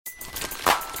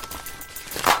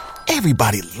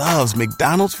Everybody loves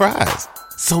McDonald's fries.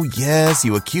 So yes,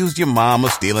 you accused your mom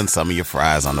of stealing some of your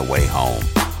fries on the way home.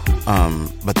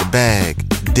 But the bag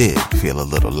did feel a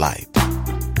little light.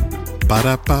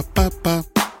 Ba-da-ba-ba-ba.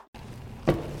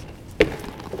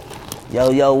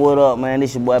 Yo, what up, man?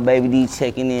 This your boy Baby D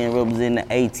checking in, representing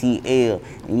the ATL,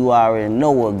 and you already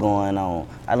know what's going on.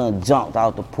 I done jumped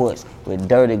off the porch with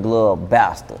Dirty Glove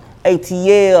Bastard.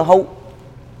 ATL, hope.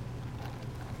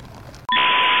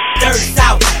 Dirty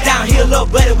South, down here, little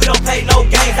buddy, we don't play no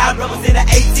games. I represent the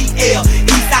ATL,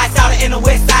 East Side, South, and the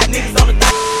West Side niggas on the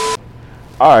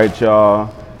All right,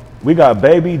 y'all. We got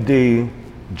Baby D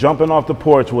jumping off the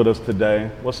porch with us today.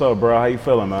 What's up, bro? How you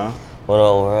feeling, man? What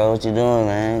up, bro? What you doing,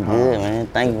 man? Good, man.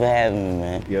 Thank you for having me,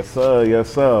 man. Yes,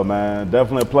 sir, man.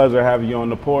 Definitely a pleasure having you on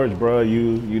the porch, bro.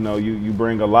 You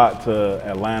bring a lot to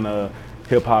Atlanta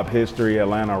hip hop history,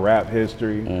 Atlanta rap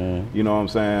history. You know what I'm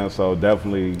saying? So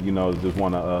definitely, just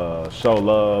want to show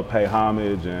love, pay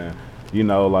homage, and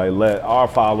like let our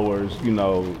followers,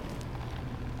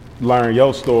 learn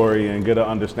your story and get an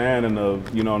understanding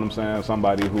of, what I'm saying,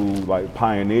 somebody who like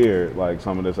pioneered like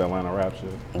some of this Atlanta rap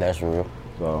shit. That's real.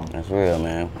 So that's real,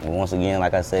 man. And once again,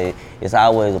 like I said, it's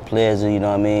always a pleasure, you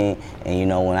know what I mean? And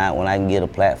when I can get a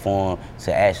platform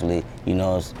to actually,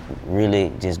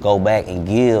 really just go back and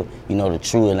give, the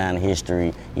true Atlanta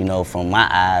history, from my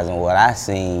eyes and what I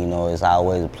seen, it's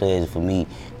always a pleasure for me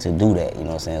to do that, you know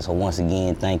what I'm saying? So once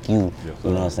again, thank you, you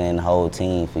know what I'm saying, the whole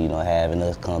team for, having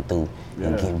us come through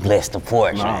and get blessed the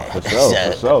porch, man. For sure.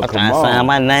 I'm trying to sign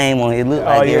my name on it. It look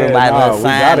like everybody we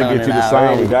gotta on get you to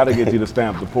sign. We gotta get you to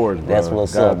stamp the porch, bro. That's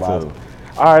what's up, bro.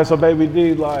 All right, so Baby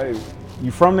D, like,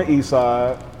 you from the East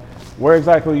Side. Where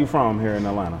exactly are you from here in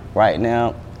Atlanta? Right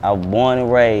now, I was born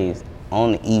and raised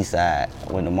on the East Side.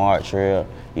 I went to March Trail,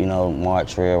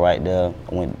 March Trail right there.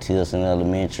 I went to Tilson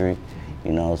Elementary,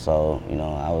 so,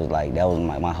 I was like, that was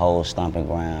my whole stomping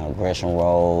ground. Gresham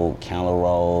Road, Counter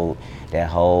Road, that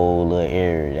whole little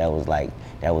area,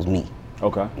 that was me.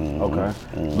 Okay, okay.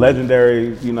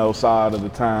 Legendary, side of the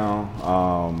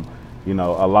town.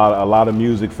 A lot of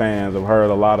music fans have heard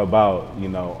a lot about,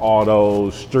 all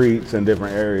those streets and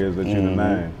different areas that you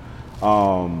named.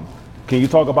 Can you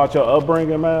talk about your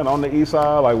upbringing, man, on the East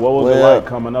Side? Like, what was it like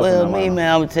coming up in Atlanta? Well, me,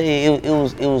 man, I'm gonna tell you,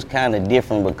 it was kind of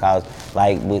different because,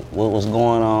 like, with what was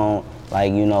going on,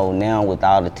 like, now with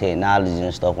all the technology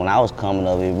and stuff, when I was coming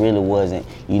up, it really wasn't,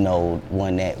 when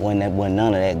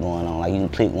none of that going on. Like, you can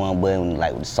click one button,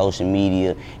 like, with social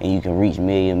media, and you can reach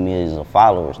millions of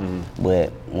followers.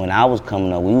 But when I was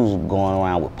coming up, we was going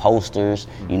around with posters,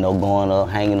 going up,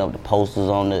 hanging up the posters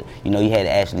on the, you had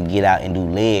to actually get out and do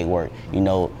leg work,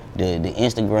 the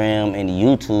Instagram and the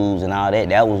YouTubes and all that,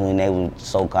 that was when they were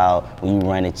so-called, when you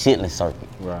run the chitlin circuit.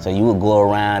 Right. So you would go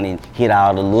around and hit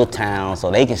all the little towns so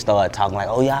they can start talking like,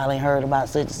 oh, y'all ain't heard about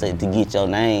such and such, to get your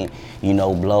name,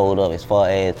 blowed up as far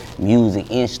as music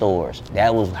in stores.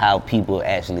 That was how people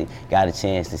actually got a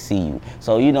chance to see you.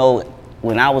 So,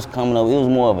 when I was coming up, it was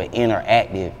more of an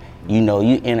interactive, you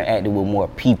interacted with more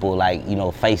people, like,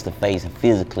 face to face and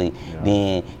physically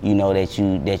than, that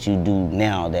you do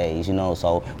nowadays,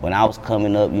 So when I was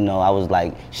coming up, I was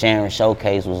like, Sharon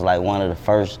Showcase was like one of the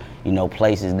first,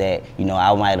 places that,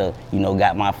 I might have,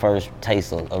 got my first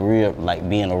taste of a real, like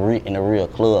being in a real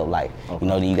club. Like,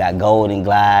 then you got Golden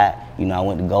Glide, I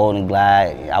went to Golden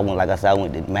Glide. I went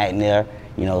to McNair.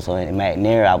 So in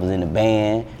McNair, I was in the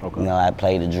band. Okay. I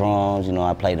played the drums.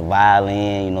 I played the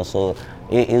violin. So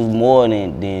it was more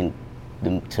than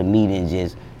to me than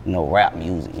just rap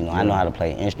music. I know how to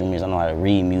play instruments. I know how to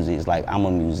read music. It's like I'm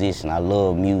a musician. I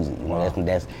love music.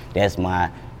 That's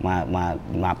my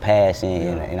passion,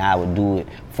 and I would do it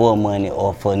for money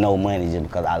or for no money just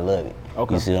because I love it.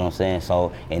 Okay. You see what I'm saying?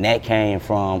 So, and that came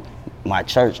from my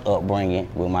church upbringing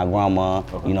with my grandma.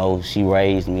 Okay. She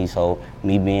raised me, so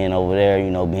me being over there,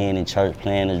 being in church,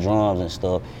 playing the drums and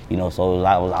stuff, so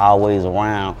I was always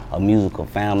around a musical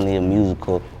family, a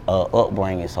musical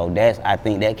upbringing. So I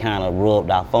think that kind of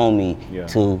rubbed off on me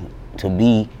to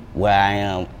be where I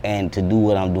am and to do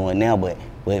what I'm doing now, but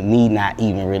me not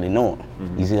even really knowing.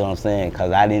 Mm-hmm. You see what I'm saying?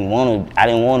 Because I didn't want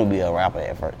to be a rapper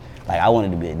at first. Like, I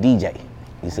wanted to be a DJ.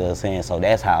 You see what I'm saying? So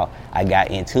that's how I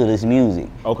got into this music.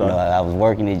 Okay. I was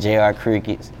working at JR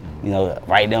Crickets,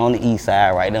 right there on the East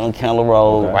Side, right there on Kendall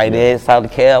Road, right there inside the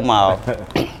Cab Mall.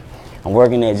 I'm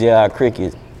working at JR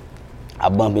Crickets. I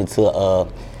bump into, the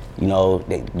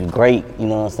great,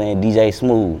 DJ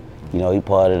Smooth. He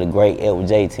part of the great Edward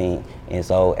J team. And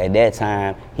so at that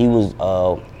time, he was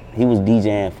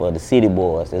DJing for the City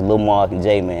Boys, that's Lil Mark and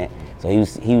J, man. So he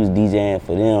was DJing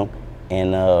for them.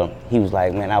 And he was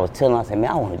like, man, I said, man,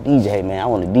 I want to DJ, man. I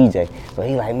want to DJ. So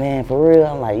he like, man, for real?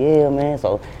 I'm like, yeah, man.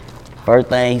 So First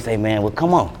thing he say, man, well,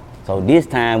 come on. So this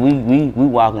time we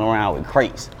walking around with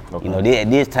crates. Okay. You know, at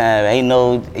this time ain't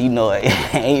no, ain't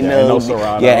no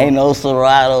Serato. Yeah, ain't no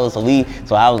Serato. So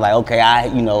I was like, okay,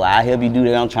 I help you do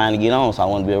that. I'm trying to get on, so I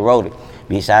want to be a roadie.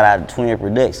 Big shout out to Twin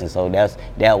Productions. So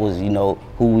that was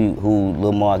who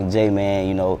Lil Mark and J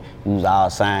Man, we was all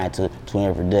signed to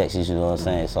Twin Productions. You know what I'm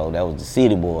saying? So that was the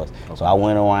City Boys. Okay. So I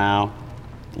went around,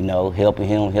 helping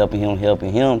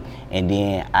him, and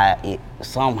then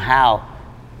somehow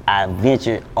I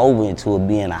ventured over into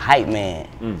being a hype man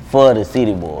for the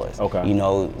City Boys.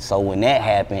 Okay. So when that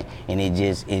happened, and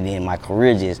then my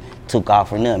career just took off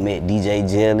from there. Met DJ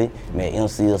Jelly, met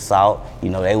MC Assault.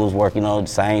 They was working on the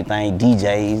same thing.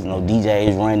 DJs,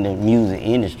 DJs run the music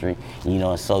industry.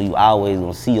 So you always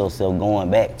gonna see yourself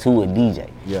going back to a DJ.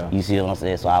 Yeah. You see what I'm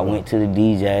saying? So I went to the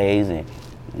DJs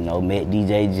and met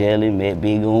DJ Jelly, met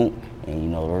Big Oomp,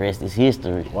 and the rest is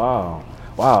history. Wow.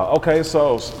 Okay,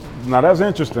 so now that's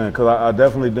interesting because I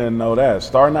definitely didn't know that.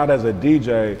 Starting out as a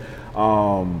DJ,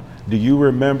 do you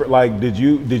remember, like, did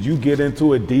you get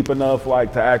into it deep enough,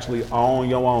 like, to actually own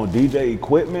your own DJ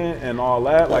equipment and all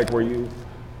that? Like, were you?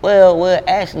 Well,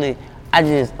 actually, I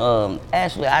just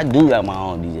I do got my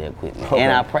own DJ equipment, okay.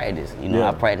 and I practice.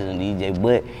 I practice on DJ,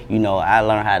 but I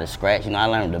learned how to scratch. I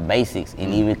learned the basics,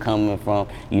 and even coming from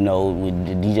with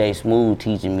the DJ Smooth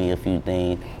teaching me a few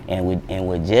things, and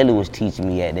what Jelly was teaching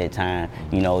me at that time,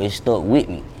 it stuck with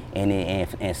me.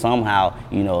 And somehow,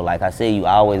 like I said, you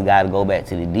always got to go back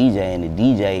to the DJ, and the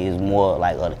DJ is more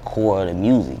like the core of the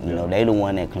music. They the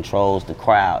one that controls the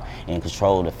crowd and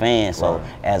control the fans. So right.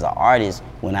 as an artist,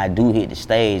 when I do hit the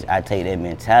stage, I take that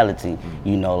mentality.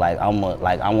 Like I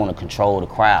want to control the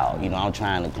crowd. I'm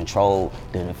trying to control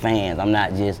the fans. I'm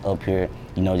not just up here,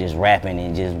 just rapping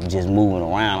and just moving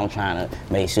around. I'm trying to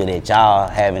make sure that y'all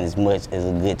having as much as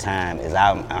a good time as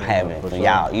I'm having for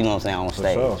y'all. You know what I'm saying, on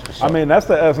stage. Sure. For sure. I mean, that's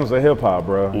the essence of hip hop,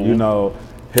 bro.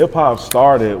 Hip hop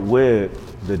started with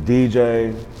the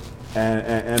DJ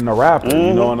and the rapper.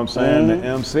 You know what I'm saying? The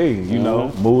MC.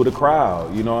 Move the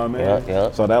crowd. You know what I mean?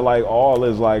 Yep. So that like all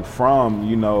is like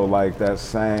from like that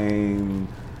same,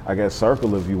 I guess,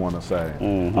 circle, if you want to say.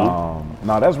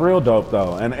 No, that's real dope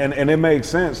though, and it makes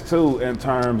sense too in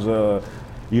terms of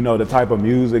the type of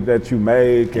music that you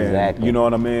make, and exactly. you know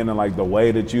what I mean, and like the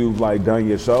way that you've like done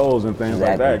your shows and things exactly.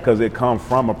 like that, because it comes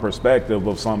from a perspective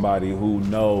of somebody who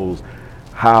knows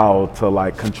how to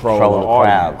like control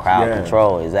the crowd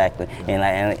control, exactly.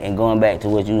 And going back to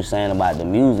what you were saying about the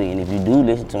music, and if you do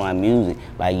listen to my music,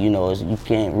 like you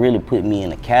can't really put me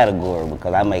in a category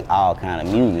because I make all kind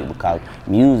of music, because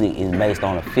music is based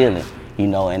on a feeling.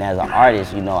 And as an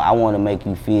artist, I want to make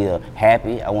you feel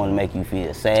happy. I want to make you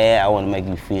feel sad. I want to make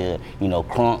you feel,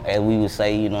 crunk, as we would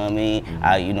say. You know what I mean?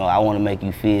 I want to make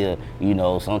you feel,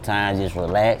 sometimes just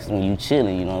relaxed when you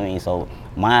chilling. You know what I mean? So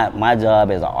my job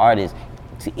as an artist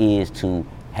is to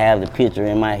have the picture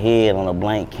in my head on a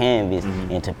blank canvas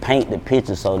and to paint the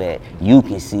picture so that you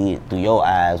can see it through your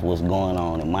eyes what's going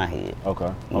on in my head.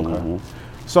 Okay.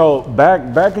 So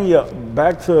back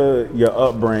to your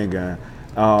upbringing.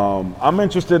 I'm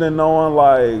interested in knowing,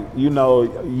 like,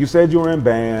 you said you were in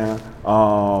band.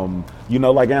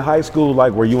 Like in high school,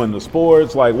 like, were you in the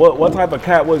sports? Like, what type of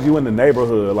cat was you in the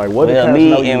neighborhood? Like, what did cats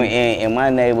know you? In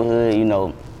my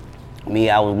neighborhood,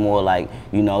 I was more like,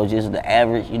 just the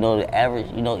average,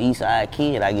 East Side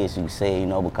kid, I guess you could say,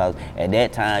 because at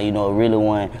that time, it really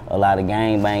wasn't a lot of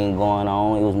gang banging going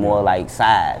on. It was more like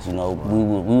size, we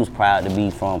was proud to be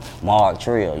from Mark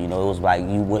Trail, it was like,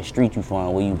 what street you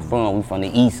from, where you from? We from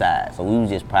the East Side, so we was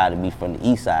just proud to be from the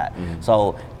East Side.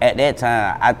 So at that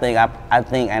time, I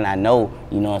think, and I know,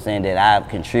 that I've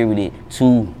contributed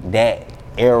to that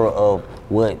era of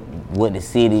what the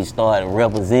city started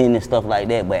representing and stuff like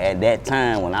that. But at that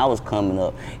time when I was coming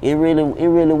up, it really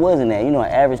wasn't that. An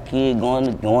average kid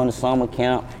going to summer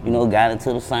camp, got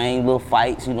into the same little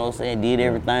fights, did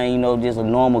everything, just a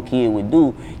normal kid would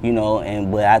do,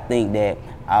 but I think that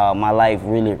my life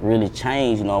really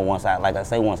changed, once I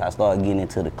started getting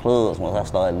into the clubs, once I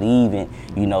started leaving,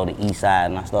 the East Side,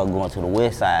 and I started going to the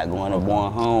West Side, going to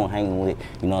Born Home, hanging with,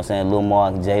 Lil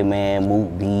Mark, J-Man,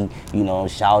 Moot B,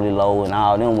 Shawty Low, and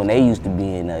all them when they used to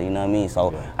be in there, you know what I mean?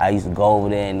 So I used to go over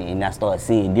there and I started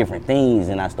seeing different things,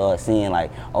 and I started seeing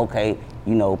like, okay,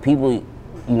 people,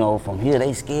 from here,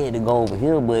 they scared to go over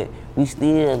here, but we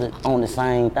still on the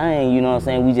same thing,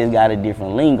 we just got a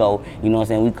different lingo,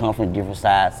 we come from different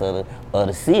sides of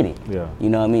the city, you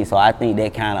know what I mean? So I think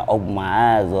that kind of opened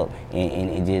my eyes up, and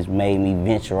it just made me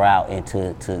venture out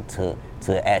into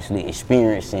to actually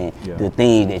experiencing the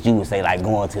things that you would say, like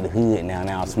going to the hood now.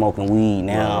 Now I'm smoking weed.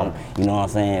 Now I'm, you know what I'm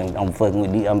saying? I'm fucking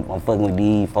with these. I'm fucking with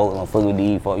these folks. I'm fucking with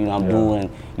these folks. You know, I'm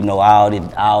doing, you know, all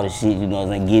the shit. You know what I'm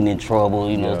saying? Getting in trouble.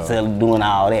 You know, doing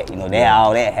all that. You know,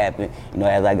 all that happened. You know,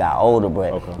 as I got older.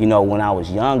 But you know, when I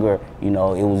was younger, you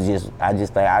know, it was just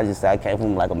I came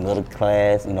from like a middle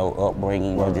class, you know,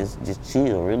 upbringing. You know, just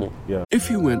chill, really. Yeah. If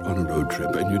you went on a road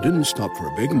trip and you didn't stop for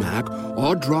a Big Mac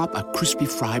or drop a crispy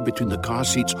fry between the car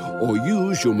seats or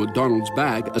use your McDonald's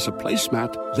bag as a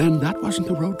placemat, then that wasn't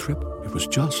a road trip. It was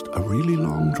just a really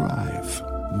long drive.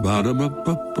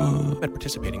 Ba-da-ba-ba-ba. At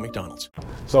participating McDonald's.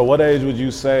 So what age would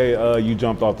you say you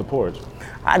jumped off the porch?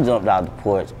 I jumped off the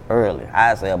porch early.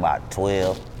 I'd say about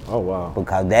 12. Oh, wow.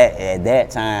 Because at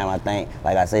that time, I think,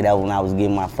 like I say, that was when I was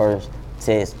getting my first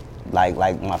test, like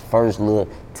my first little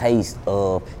taste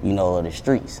of, you know, of the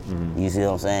streets. You see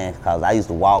what I'm saying? Because I used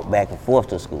to walk back and forth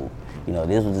to school. You know,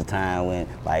 this was the time when,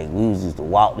 like, we used to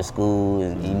walk to school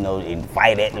and, you know, and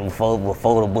fight at them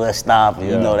before the bus stop and,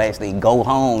 you know, actually go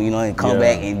home, you know, and come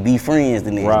back and be friends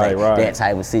the next day. That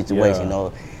type of situation, you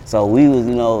know. So we was,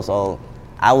 you know, so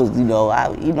I was, you know,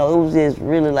 it was just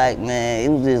really like, man, it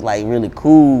was just like really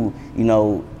cool, you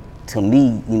know, to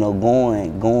me, you know,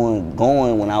 going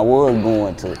when I was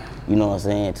going to, you know what I'm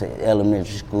saying, to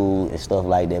elementary school and stuff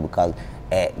like that, because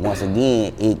once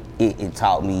again, it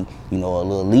taught me, you know, a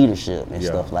little leadership and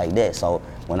stuff like that. So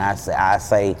when I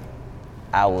say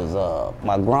I was,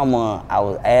 my grandma, I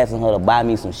was asking her to buy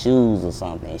me some shoes or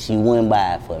something, and she wouldn't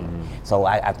buy it for me. So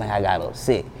I think I got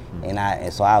upset.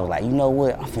 And so I was like, you know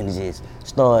what, I'm finna just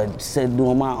start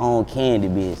doing my own candy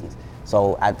business.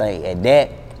 So I think at that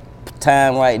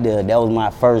time right there, that was my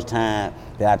first time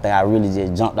that I think I really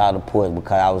just jumped out of the porch,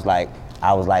 because I was like,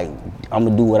 I'm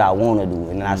gonna do what I wanna do.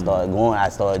 And then I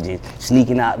started just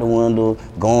sneaking out the window,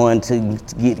 going to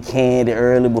get candy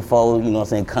early before, you know what I'm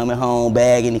saying, coming home,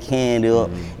 bagging the candy up,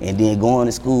 and then going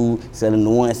to school, selling the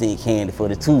 1 cent candy for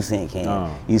the 2 cent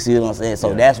candy. You see what I'm saying?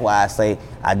 So that's why I say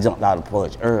I jumped out the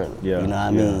porch early. You know what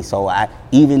I mean? So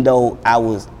even though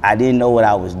I didn't know what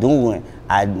I was doing,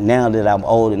 now that I'm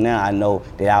older now, I know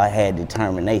that I had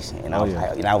determination, and I was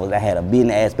like, I had a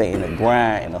business aspect and a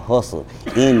grind and a hustle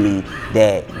in me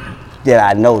that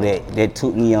I know that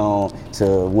took me on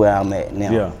to where I'm at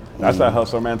now. Yeah, that's that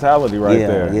hustler mentality right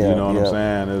there. You know what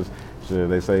I'm saying?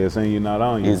 They say it's in you, not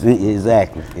on you.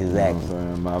 Exactly. You know what I'm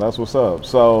saying? Nah, that's what's up.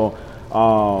 So,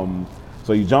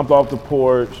 so you jumped off the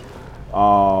porch.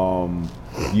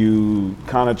 You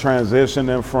kind of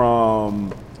transitioning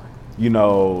from, you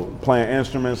know, playing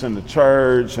instruments in the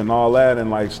church and all that, and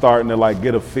like starting to like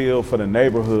get a feel for the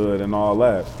neighborhood and all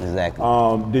that.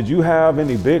 Exactly. Did you have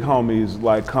any big homies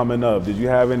like coming up? Did you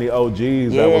have any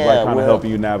OGs that was like kind of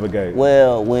helping you navigate?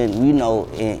 Well, when, you know,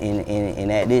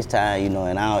 and at this time, you know,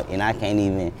 and I can't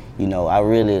even, you know, I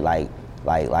really like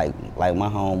my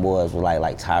homeboys were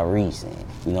like Tyrese and,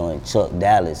 you know, and Chuck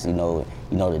Dallas, you know,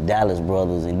 the Dallas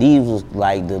brothers, and these was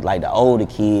like the older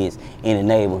kids in the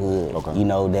neighborhood. You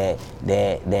know, that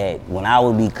when I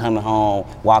would be coming home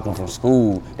walking from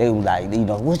school, they would like, you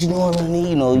know, what you doing,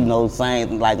 Ronnie? You know,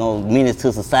 saying like on Menace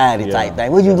to Society type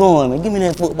thing. Where you going, man? Give me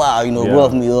that football, you know,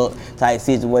 rough me up type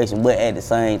situation. But at the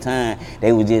same time,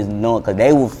 they were just knowing, because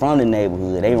they were from the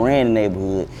neighborhood, they ran the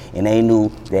neighborhood, and they knew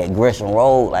that Gresham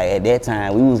Road, like at that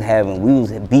time, we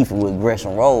was beefing with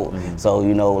Gresham Road. So,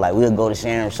 you know, like we'll go to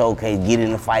Sharon Showcase, get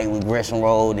in a fight with Gresham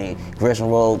Road, and Gresham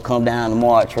Road come down to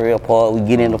Mark Trail Park, we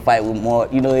get in a fight with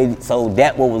Mark, you know, so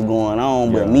that what was going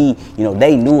on. But me, you know,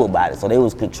 they knew about it, so they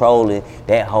was controlling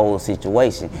that whole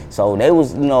situation. So they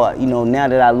was, you know, now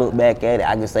that I look back at it,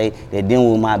 I can say that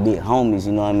them were my big homies,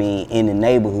 you know what I mean, in the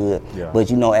neighborhood. But,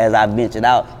 you know, as I ventured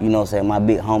out, you know what I'm saying, my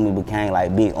big homie became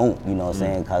like Big Oomp, you know what I'm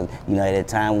saying, because, you know, at the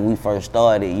time when we first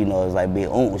started, you know, it was like Big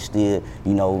Oomp was still,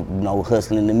 you know,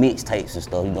 hustling the mixtapes and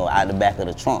stuff, you know, out the back of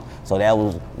the trunk. So that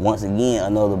was, once again,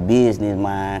 another business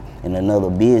mind and another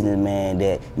businessman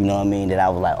that, you know what I mean, that I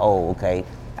was like, oh, okay,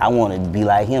 I want to be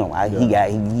like him.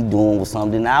 He doing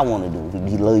something I want to do.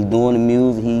 He doing the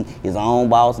music. He his own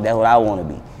boss. That's what I want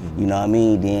to be. You know what I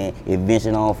mean? Then it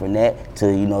ventured on from that to,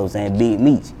 you know what I'm saying, Big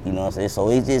Meech. You know what I'm saying? So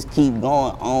it just keep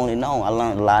going on and on. I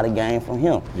learned a lot of game from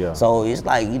him. So it's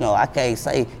like, you know, I can't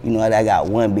say, you know, that I got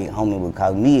one big homie,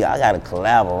 because me, I got a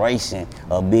collaboration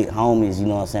of big homies, you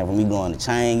know what I'm saying, from me going to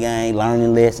Chain Gang,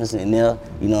 learning lessons in there,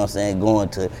 you know what I'm saying, going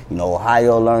to, you know,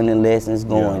 Ohio learning lessons,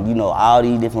 going, you know, all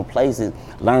these different places,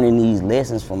 learning these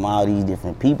lessons from all these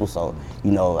different people. So, you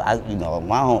know, I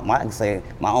can say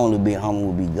my only big homie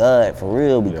would be God, for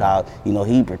real, because, you know,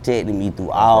 he protected me through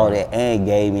all that and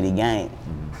gave me the game.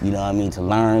 you know what I mean, to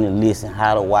learn and listen,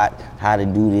 how to watch, how to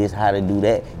do this, how to do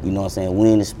that, you know what I'm saying,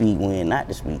 when to speak, when not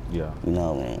to speak. Yeah. You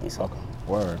know what I mean? So,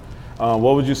 Word.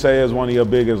 What would you say is one of your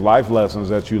biggest life lessons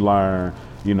that you learned,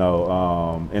 you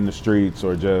know, in the streets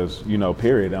or just, you know,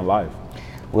 period in life?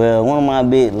 Well, one of my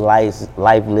big life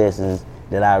lessons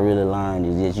that I really learned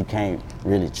is that you can't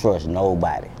really trust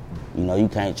nobody. You know, you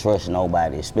can't trust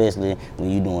nobody, especially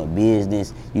when you're doing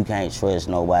business. You can't trust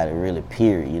nobody really,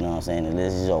 period. You know what I'm saying?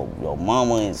 Unless it's your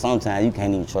mama, and sometimes you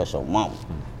can't even trust your mama.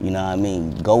 You know what I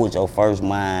mean? Go with your first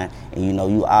mind, and you know,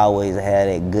 you always have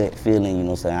that gut feeling, you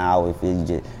know what I'm saying? I always feel you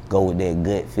just go with that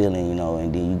gut feeling, you know,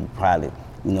 and then you can probably,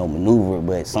 you know, maneuver it.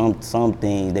 But some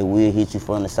things, they will hit you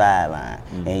from the sideline,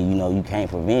 and you know, you can't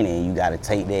prevent it, and you gotta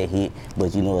take that hit.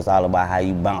 But you know, it's all about how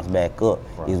you bounce back up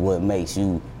is what makes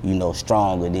you, you know,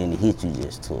 stronger than the hit you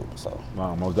just took. So.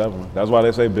 Wow, most definitely. That's why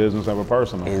they say business over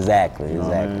personal. Exactly, you know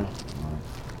exactly. What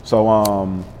I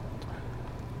mean? So,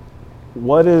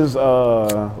 what is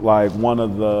like one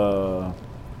of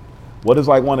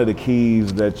the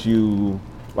keys that you,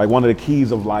 like one of the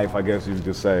keys of life, I guess you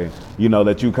could say, you know,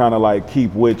 that you kind of like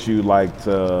keep with you, like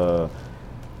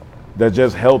that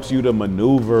just helps you to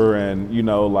maneuver and, you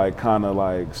know, like kind of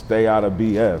like stay out of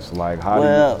BS. Like how do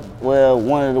you? Well,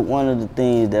 one of the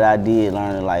things that I did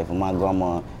learn in life, and my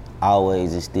grandma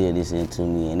always instilled this into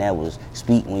me, and that was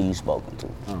speak when you spoken to.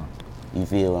 You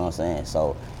feel what I'm saying?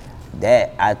 So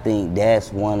that, I think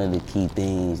that's one of the key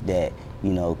things that,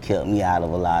 you know, kept me out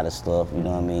of a lot of stuff, you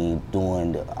know what I mean,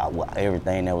 doing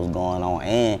everything that was going on,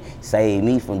 and saved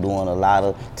me from doing a lot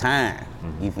of time.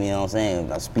 You feel what I'm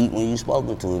saying? I speak when you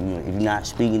spoken to. If you're not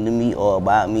speaking to me or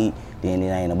about me, then it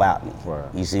ain't about me. Right.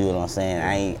 You see what I'm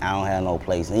saying? I don't have no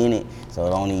place in it, so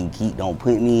don't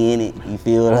put me in it. You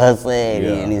feel what I'm saying?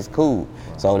 Yeah. And it's cool.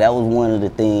 Right. So that was one of the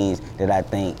things that I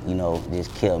think, you know,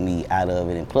 just kept me out of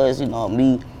it. And plus, you know,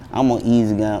 me, I'm an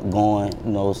easy going,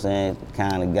 you know what I'm saying,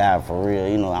 kind of guy for real.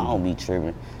 You know, I don't be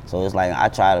tripping. So it's like I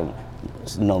try to,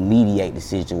 you know, mediate the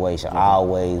situation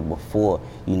always before,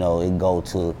 you know, it go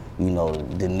to, you know,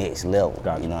 the next level.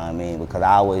 Gotcha. You know what I mean? Because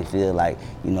I always feel like,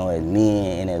 you know, as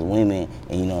men and as women,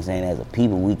 and you know what I'm saying, as a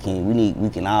people, we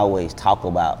can always talk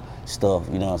about stuff,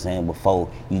 you know what I'm saying, before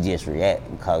you just react,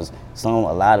 because a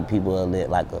lot of people will let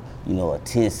like a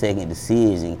 10-second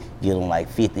decision get them like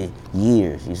 50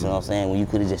 years, you see what I'm saying, when you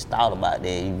could have just thought about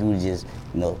that, you would just,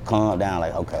 you know, calm down,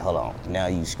 like, okay, hold on, now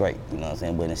you straight, you know what I'm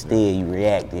saying, but instead you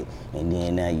reacted, and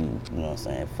then now you know what I'm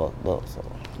saying, fucked up, so.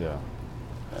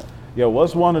 Yeah,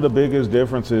 what's one of the biggest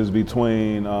differences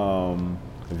between,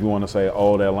 if you want to say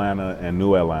old Atlanta and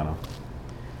new Atlanta?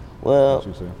 Well,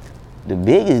 the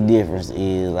biggest difference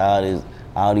is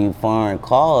all these foreign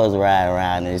cars riding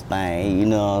around this thing, you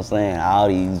know what I'm saying? All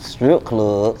these strip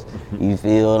clubs, you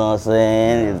feel what I'm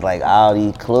saying? It's like all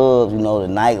these clubs, you know, the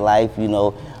nightlife, you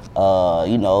know,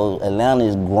 Atlanta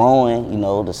is growing, you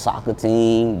know, the soccer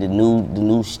team, the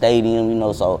new stadium, you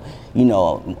know, so, you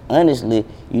know, honestly,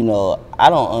 you know, I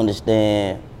don't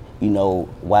understand, you know,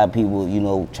 why people, you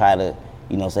know, try to,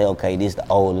 you know, say, okay, this the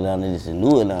old Atlanta, this the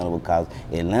new Atlanta, because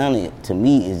Atlanta, to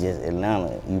me, is just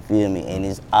Atlanta, you feel me? And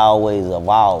it's always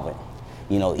evolving.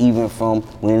 You know, even from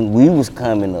when we was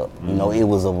coming up, you know, it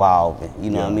was evolving, you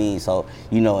know what I mean? So,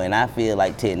 you know, and I feel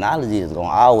like technology is gonna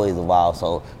always evolve.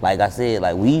 So, like I said,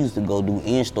 like we used to go do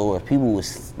in-stores, people would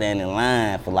stand in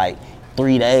line for like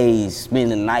 3 days,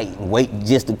 spend the night, and wait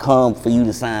just to come for you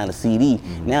to sign a CD.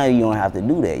 Now you don't have to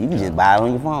do that. You can just buy it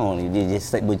on your phone. You just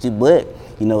say, but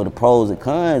you know, the pros and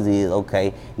cons is,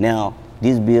 okay, now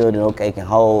this building, okay, can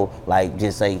hold like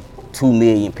just say 2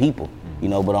 million people. You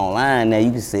know, but online now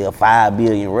you can sell 5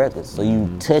 billion records. So you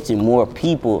touching more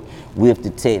people with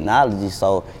the technology.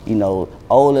 So, you know,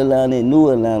 old Atlanta and new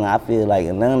Atlanta, I feel like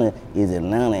Atlanta is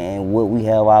Atlanta, and what we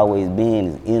have always been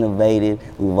is innovative.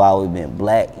 We've always been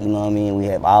black, you know what I mean? We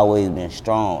have always been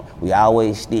strong. We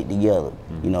always stick together.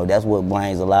 You know, that's what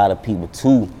brings a lot of people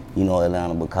to, you know,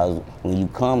 Atlanta, because when you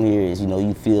come here, is, you know,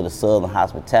 you feel the southern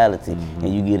hospitality,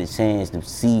 and you get a chance to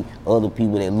see other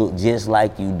people that look just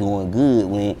like you doing good.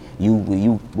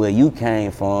 Where you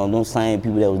came from, those same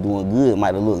people that was doing good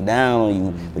might have looked down on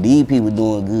you, but these people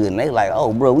doing good, and they like,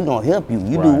 oh, bro, we gonna help you.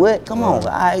 You do what? Come on, all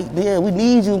right, yeah, we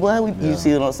need you, boy. You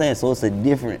see what I'm saying? So it's a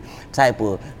different type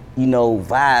of, you know,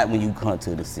 vibe when you come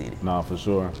to the city. No, for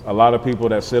sure. A lot of people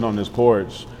that sit on this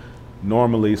porch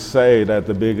normally say that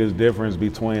the biggest difference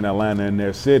between Atlanta and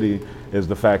their city is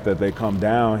the fact that they come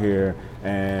down here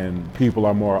and people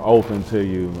are more open to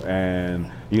you,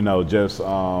 and, you know, just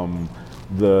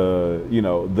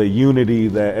the unity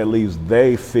that at least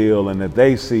they feel and that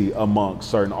they see amongst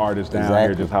certain artists down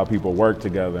here, just how people work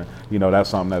together. That's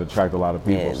something that attracts a lot of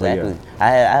people. Yeah, exactly. So,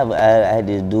 yeah. I had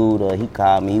this dude, he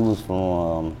called me, he was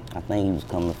from, I think he was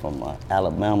coming from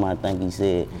Alabama, I think he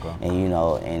said. Okay. And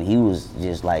and he was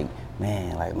just like,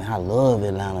 man, I love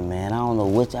Atlanta, man. I don't know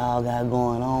what y'all got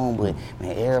going on, but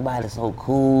man, everybody's so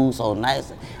cool, so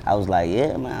nice. I was like,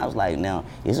 yeah, man. I was like, now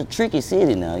it's a tricky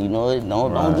city now,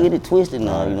 don't get it twisted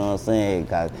now, you know what I'm saying?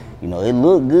 Cause it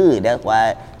look good. That's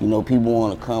why people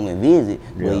want to come and visit.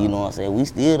 But you know what I'm saying, we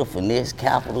still the finesse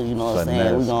capital. You know what I'm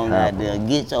saying? We gonna have to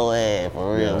get your ass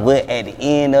for real. Yeah. But at the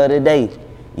end of the day,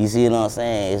 you see what I'm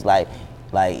saying? It's like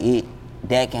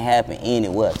that can happen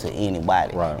anywhere to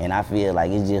anybody. Right. And I feel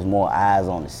like it's just more eyes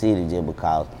on the city just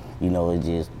because,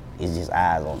 it's just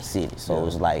eyes on the city. So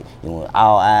it's like,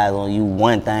 all eyes on you,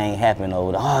 one thing happen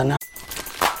over there. Oh, no.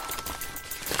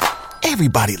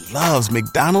 Everybody loves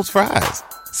McDonald's fries.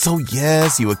 So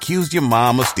yes, you accused your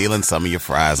mom of stealing some of your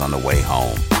fries on the way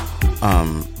home.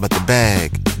 But the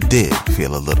bag did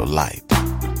feel a little light.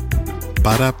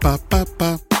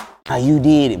 Ba-da-ba-ba-ba. How you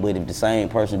did it, but if the same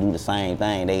person do the same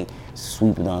thing, they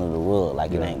sweep it under the rug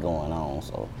like it ain't going on.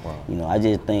 So, I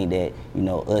just think that,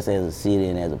 us as a city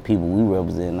and as a people, we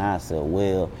represent ourselves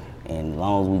well, and as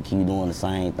long as we keep doing the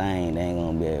same thing, they ain't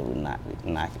gonna be able to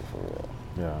knock it for real.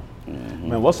 Yeah. Mm-hmm.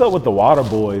 Man, what's up with the Water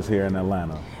Boys here in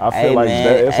Atlanta? I feel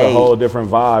it's a whole different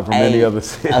vibe from any other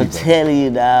city. I'm telling you,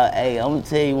 dog. Hey, I'm gonna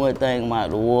tell you one thing about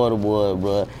the Water Boys,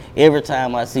 bro. Every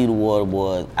time I see the Water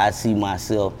Boys, I see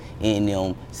myself in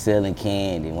them selling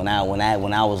candy. When I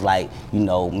was like,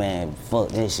 man, fuck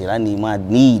this shit. I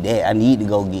need that. I need to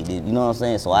go get this. You know what I'm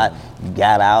saying? So I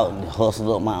got out and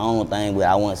hustled up my own thing, but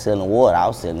I wasn't selling water. I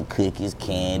was selling cookies,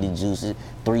 candy, juices,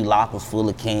 3 lockers full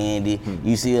of candy.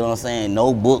 You see what I'm saying?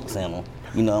 No books in them.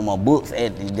 My books, I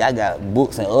got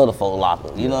books in other 4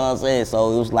 lockers. You know what I'm saying?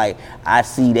 So it was like, I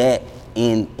see that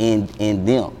in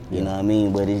them. You know what I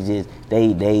mean? But it's just,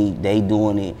 they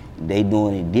doing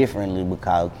it differently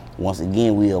because once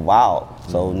again we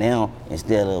evolved. So now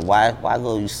instead of why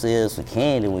go you sell some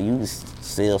candy when you can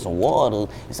sell some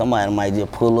water and somebody might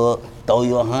just pull up, throw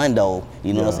you a hundo,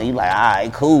 you know what I'm saying? You like, all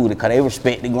right, cool, because they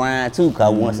respect the grind too,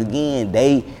 because once again,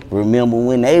 they remember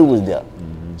when they was there.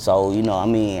 So,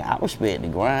 I respect the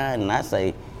grind, and I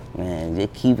say, man,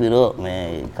 just keep it up,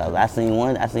 man, because I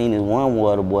seen this one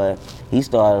water boy, he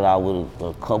started out with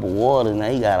a cup of water, now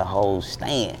he got a whole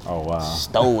stand. Oh, wow.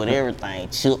 Store with everything,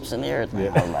 chips and everything.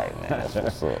 I was like, man, that's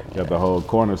what's up, man. Got the whole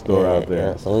corner store out there.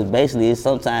 Yeah. So it's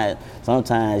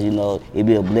sometimes, it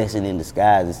be a blessing in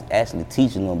disguise. It's actually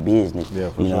teaching them business,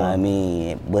 what I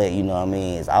mean? But,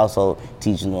 it's also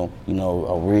teaching them,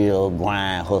 a real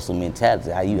grind, hustle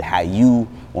mentality. How you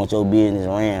want your business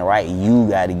ran right, you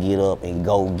got to get up and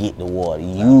go get the water.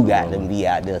 You got to be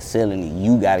out there selling it.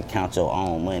 You got to count your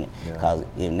own money. Because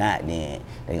if not, then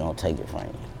they going to take it from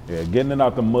you. Yeah, getting it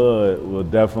out the mud will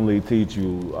definitely teach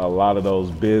you a lot of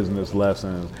those business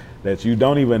lessons that you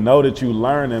don't even know that you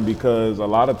learning, because a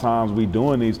lot of times we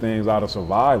doing these things out of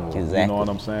survival. Exactly. You know what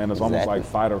I'm saying? It's almost like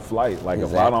fight or flight. Like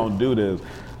if I don't do this,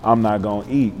 I'm not going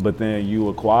to eat. But then you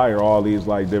acquire all these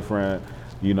like different,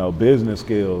 business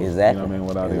skills. Exactly. You know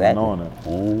what I mean? Without even knowing it.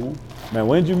 Mm-hmm. Man,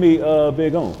 when did you meet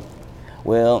Big Oom?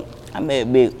 Well, I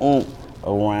met Big Oom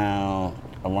around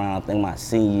I think my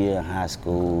senior year in high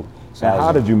school. So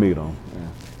how did you meet him?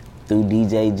 Through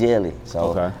DJ Jelly.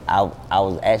 So I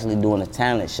was actually doing a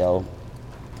talent show,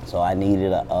 so I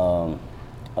needed a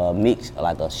mix,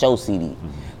 like a show CD.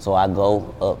 So I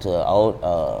go up to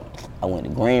I went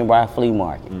to Greenbrier Flea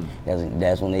Market.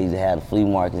 That's when they used to have the flea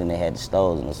markets and they had the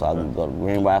stores in it. So I would go to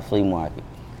Greenbrier Flea Market.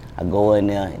 I go in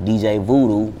there, DJ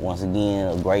Voodoo, once again,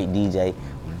 a great DJ,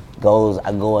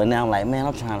 I go in there, I'm like, man,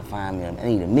 I'm trying to find me, I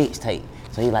need a mixtape.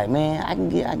 So he's like, man, I can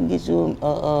get you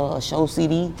a show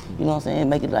CD, you know what I'm saying,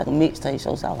 make it like a mixtape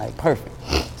show. So I was like, perfect.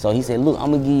 So he said, look,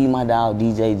 I'm gonna give you my dog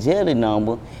DJ Jelly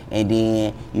number, and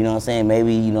then, you know what I'm saying,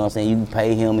 maybe, you know what I'm saying, you can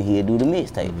pay him and he'll do the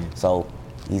mixtape. So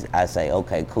I say,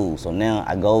 okay, cool. So now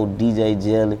I go DJ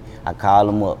Jelly, I call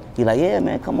him up. He like, yeah,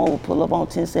 man, come over, pull up on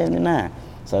 1079.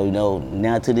 So,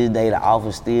 now to this day, the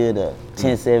offer's still the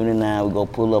 1079. We go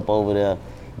pull up over there.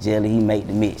 Jelly, he make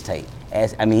the mixtape.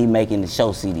 He making the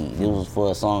show CD. This was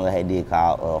for a song I had did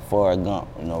called Forrest Gump,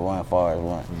 Run Forrest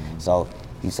Run. So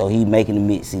So he making the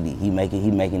mix CD. He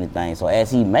making the thing. So as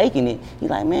he making it, he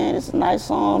like, man, it's a nice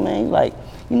song, man. He like,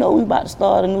 you know, we about to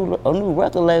start a new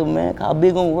record label, man, called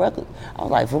Big On Records. I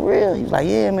was like, for real? He was like,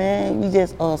 yeah, man, we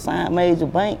just signed Major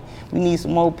Bank. We need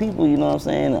some more people, you know what I'm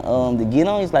saying, to get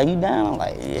on. He's like, you down? I'm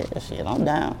like, yeah, shit, I'm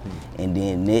down. And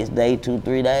then next day,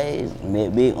 2-3 days,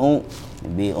 met Big On.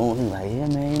 And Big On, he was like, yeah,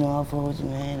 man, you know, I fuck with you,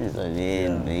 man. And so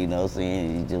then, you know what I'm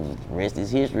saying, it just rest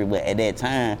is history. But at that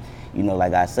time, you know,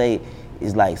 like I say,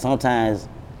 it's like sometimes,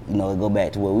 you know, it go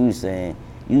back to what we were saying,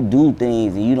 you do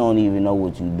things and you don't even know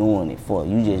what you're doing it for.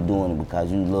 You just doing it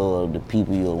because you love the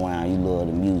people you're around, you love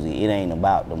the music. It ain't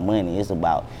about the money, it's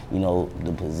about, you know,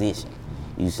 the position.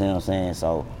 You see what I'm saying?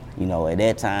 So, you know, at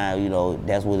that time, you know,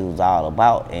 that's what it was all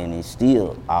about, and it's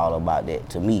still all about that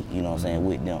to me, you know what I'm saying,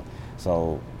 with them.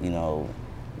 So, you know,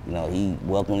 he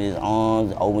welcomed his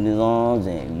arms, opened his arms,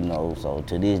 and, you know, so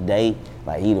to this day,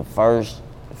 like, he the first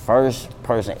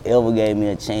person ever gave me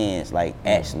a chance, like,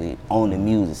 actually on the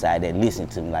music side that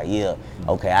listened to me, like, yeah,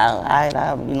 okay,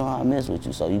 I you know, I mess with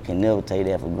you, so you can never take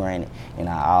that for granted, and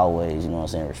I always, you know what I'm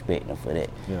saying, respect him for that.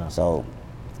 Yeah. So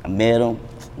I met him,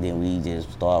 then we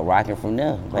just started rocking from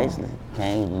there, basically.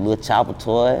 Came with a little chopper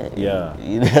toy, yeah,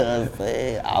 you know what I'm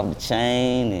saying, off the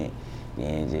chain, and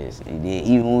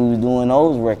even when we was doing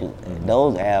those records,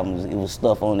 those albums, it was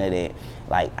stuff on there that,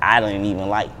 like, I didn't even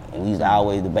like, and we used to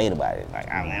always debate about it. Like,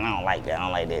 I don't like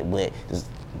that, but just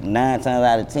 9 times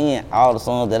out of 10, all the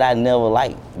songs that I never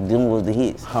liked, them was the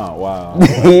hits. Huh, wow.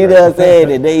 You know what I'm saying?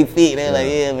 That they fit, they're like,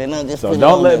 yeah, man, I'm just. So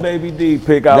don't let Baby D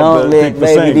pick out don't let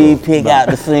Baby D pick out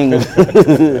the singles.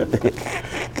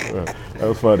 That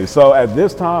was funny. So at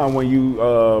this time, when you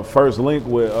first linked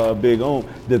with Big On,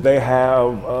 did they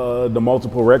have the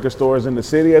multiple record stores in the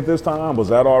city at this time? Was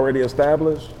that already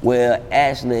established? Well,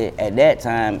 actually, at that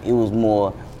time, it was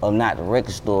more of not the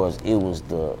record stores. It was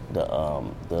the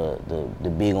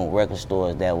Big On record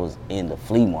stores that was in the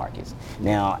flea markets.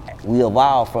 Now, we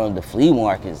evolved from the flea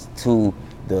markets to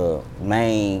the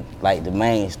main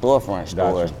storefront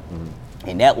stores,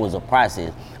 and that was a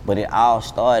process. But it all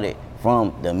started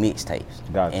from the mixtapes.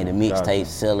 Gotcha. And the mixtapes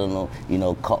selling them, you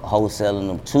know, wholesaling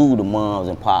them to the moms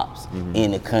and pops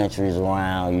in the countries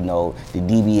around, you know, the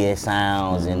DBS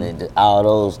sounds and all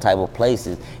those type of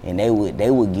places. And they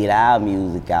would get our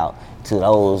music out to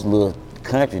those little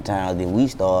country towns. Then we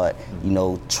start, you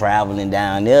know, traveling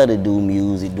down there to do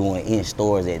music, doing in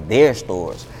stores at their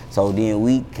stores. So then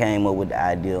we came up with the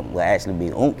idea, well, actually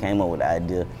Big On came up with the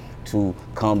idea to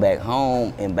come back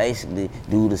home and basically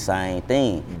do the same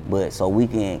thing. But so we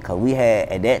can, cause we had,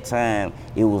 at that time,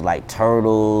 it was like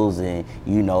Turtles and,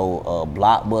 you know,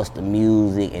 Blockbuster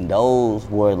Music, and those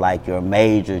were like your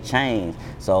major chains.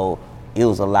 So it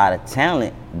was a lot of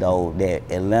talent, though, that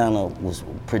Atlanta was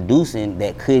producing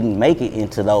that couldn't make it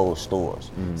into those stores.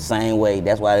 Same way,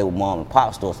 that's why they were mom and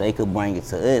pop stores, so they could bring it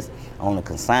to us on a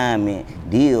consignment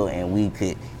deal, and we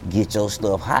could get your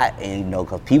stuff hot. And, you know,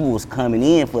 because people was coming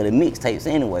in for the mixtapes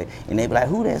anyway, and they be like,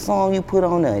 who that song you put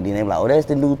on there? And then they be like, oh, that's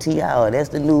the new T.I., or that's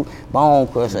the new Bone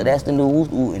Crusher, that's the new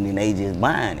ooh, and then they just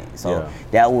buying it. So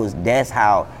that's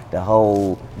how the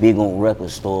whole Big On record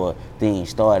store thing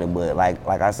started. But like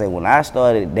I said, when I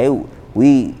started,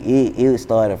 it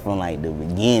started from like the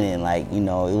beginning. Like, you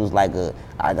know, it was like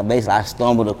basically I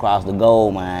stumbled across the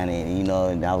gold mine, and, you know,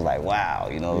 and I was like, wow,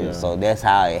 you know. Yeah. So that's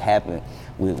how it happened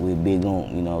with Big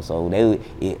On, you know. So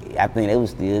I think they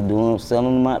was still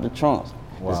selling them out the trunks.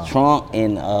 Wow. The trunk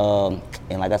and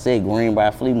like I said,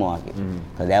 Greenbrier Flea Market,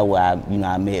 because that's where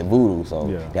I met Voodoo. So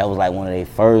that was like one of their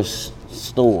first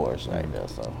stores right there.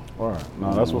 So. All right,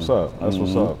 no, that's what's up. That's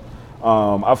what's up.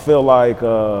 I feel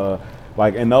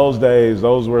like in those days,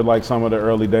 those were like some of the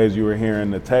early days you were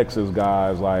hearing the Texas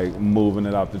guys like moving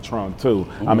it out the trunk too.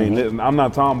 I mean, I'm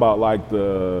not talking about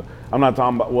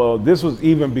well, this was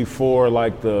even before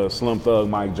like the Slim Thug,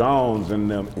 Mike Jones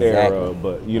and them era,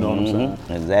 but you know what I'm saying?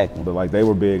 Exactly. But like they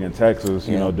were big in Texas,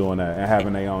 you know, doing that and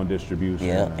having their own distribution.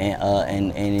 Yeah,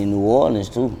 and in New Orleans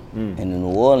too. And in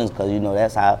New Orleans, because, you know,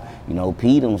 that's how, you know,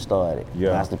 P them started. Yeah.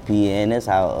 That's the P, and that's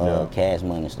how Cash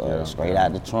Money started, straight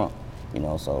out the trunk. You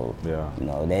know, so, you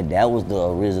know, that was the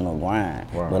original grind.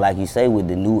 Right. But like you say, with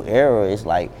the new era, it's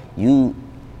like you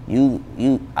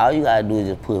all you gotta do is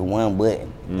just push one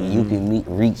button, and you can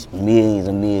reach millions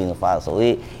and millions of followers. So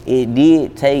it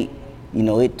did take, you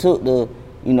know, it took the,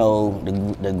 you know,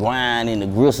 the grind and the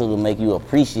gristle to make you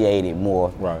appreciate it more.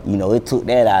 Right. You know, it took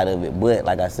that out of it. But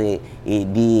like I said,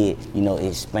 it did, you know,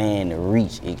 expand the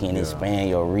reach. It can expand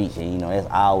your reach, and, you know, that's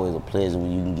always a pleasure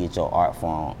when you can get your art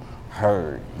form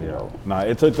heard, you know. Nah,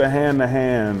 it took the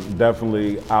hand-to-hand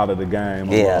definitely out of the game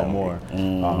a little more.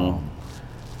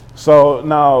 So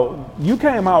now you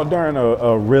came out during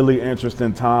a really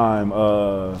interesting time,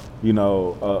 of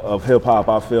hip hop.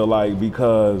 I feel like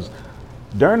because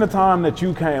during the time that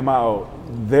you came out,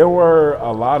 there were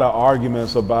a lot of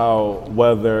arguments about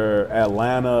whether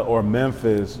Atlanta or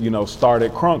Memphis,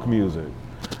 started crunk music,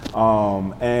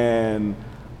 and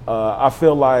I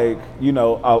feel like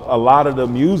a lot of the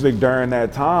music during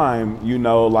that time,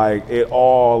 like it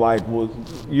all like was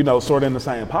sort of in the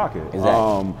same pocket.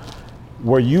 Exactly.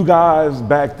 Were you guys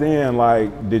back then,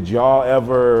 like, did y'all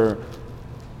ever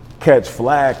catch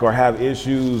flack or have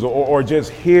issues or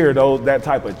just hear that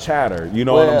type of chatter? You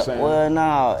know what I'm saying? Well,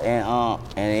 no,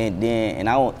 and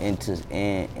I went into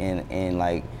and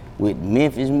like with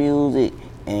Memphis music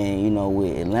and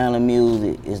with Atlanta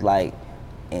music, it's like,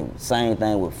 and same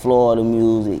thing with Florida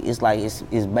music. It's like it's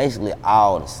basically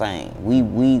all the same.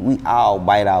 We all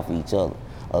bite off each other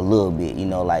a little bit,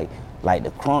 like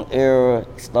the crunk era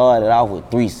started off with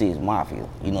 3 6 Mafia,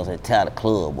 to tear the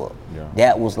club up. Yeah.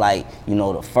 That was like,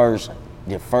 the first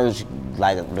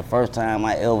time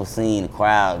I ever seen the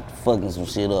crowd fucking some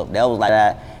shit up. That was like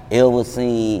I ever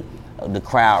seen the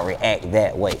crowd react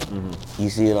that way. Mm-hmm.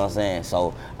 You see what I'm saying?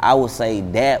 So I would say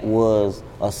that was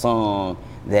a song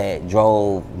that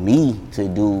drove me to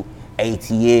do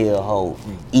ATL, Ho,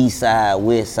 East Side,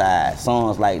 West Side,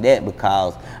 songs like that,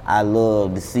 because I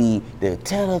love to see the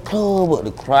tear the club up,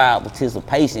 the crowd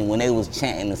participation when they was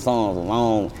chanting the songs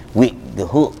along with the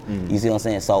hook. You see what I'm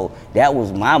saying? So that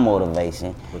was my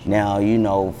motivation. Sure. Now,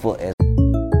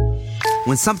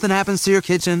 when something happens to your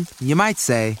kitchen, you might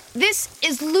say, "This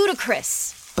is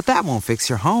ludicrous." But that won't fix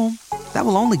your home. That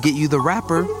will only get you the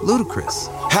rapper, Ludacris.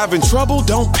 Having trouble?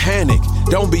 Don't panic.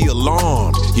 Don't be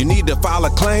alarmed. You need to file a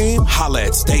claim? Holla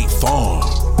at State Farm.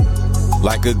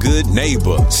 Like a good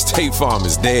neighbor, State Farm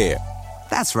is there.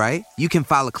 That's right. You can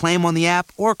file a claim on the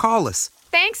app or call us.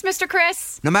 Thanks, Mr.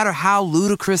 Chris. No matter how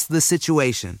ludicrous the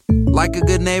situation, like a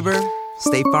good neighbor,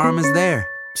 State Farm is there.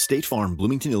 State Farm,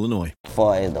 Bloomington, Illinois. As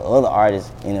far as the other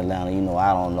artists in Atlanta,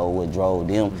 I don't know what drove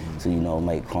them to,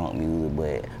 make crunk music,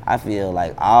 but I feel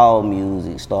like all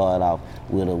music started off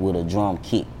with a drum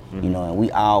kick, and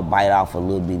we all bite off a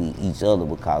little bit of each other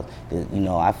because,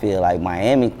 I feel like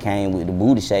Miami came with the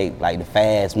booty shape, like the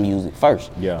fast music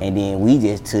first. Yeah. And then we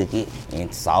just took it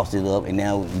and sauced it up, and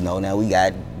now, now we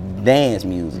got dance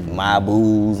music, My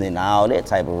Boo's and all that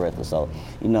type of records. So,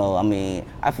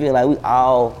 I feel like we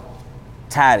all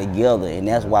tie together, and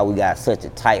that's why we got such a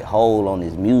tight hold on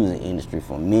this music industry,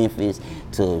 from Memphis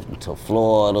to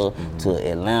Florida to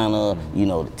Atlanta,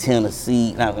 to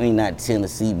Tennessee. Not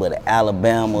Tennessee, but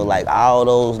Alabama, like all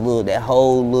those that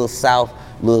whole little South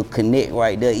little connect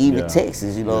right there, even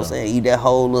Texas, what I'm saying? That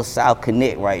whole little South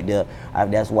connect right there.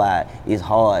 That's why it's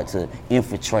hard to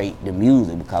infiltrate the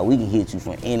music, because we can hit you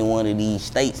from any one of these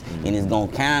states and it's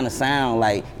gonna kind of sound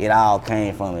like it all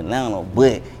came from Atlanta,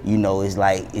 but it's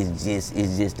like it's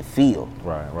just the feel.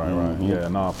 Right. Yeah,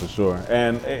 no, for sure.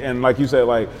 And like you said,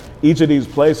 like each of these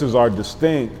places are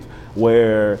distinct,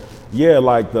 where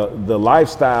like the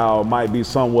lifestyle might be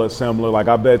somewhat similar. Like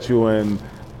I bet you in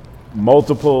most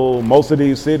of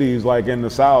these cities, like in the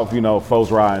South, folks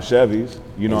riding Chevys,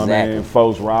 what I mean?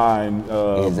 Folks riding,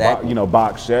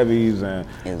 box Chevys, and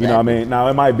Now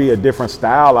it might be a different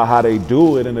style of how they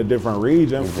do it in a different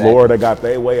region. Florida got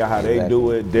their way of how they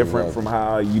do it, different from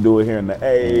how you do it here in the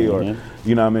A, or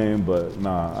But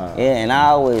nah. And I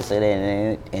always say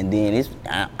that, and then it's,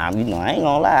 I ain't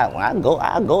gonna lie. When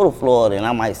I go to Florida and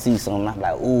I might see something, I'm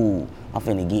like, ooh, I'm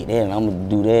finna get that, and I'm gonna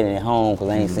do that at home because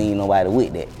I ain't seen nobody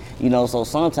with that. So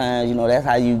sometimes,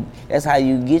 that's how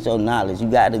you get your knowledge. You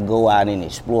got to go out and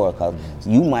explore, because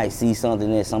you might see something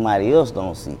that somebody else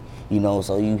don't see.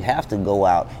 So you have to go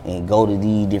out and go to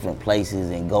these different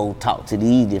places and go talk to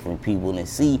these different people and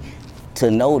see, to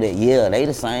know that, they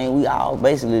the same. We all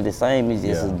basically the same. It's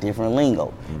just a different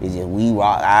lingo. It's just we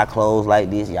rock our clothes like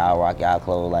this, y'all rock y'all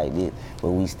clothes like this, but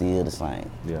we still the same.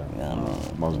 Yeah,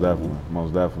 most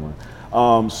definitely.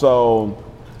 So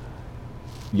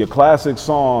your classic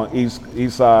song,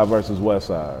 East Side versus West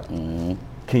Side.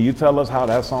 Can you tell us how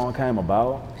that song came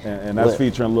about? And that's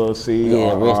featuring Lil C.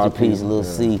 Yeah, rest in peace, Lil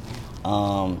C.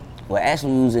 Well,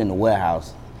 actually, we was in the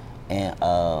warehouse, and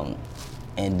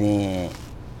then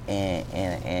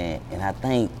I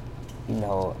think,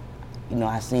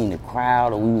 I seen the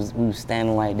crowd, or we was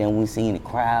standing right there, and we seen the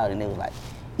crowd, and they was like,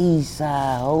 East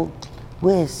Side, ho,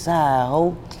 West Side,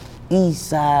 ho, East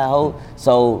Side, ho.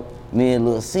 So me and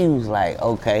Lil C was like,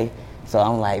 okay. So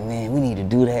I'm like, man, we need to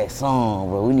do that song,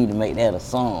 bro. We need to make that a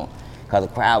song. Because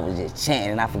the crowd was just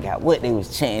chanting, and I forgot what they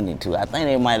was chanting to. I think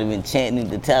they might have been chanting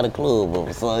to tear the club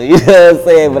up. So, you know what I'm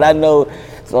saying? But I know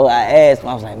So I asked him,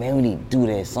 I was like, man, we need to do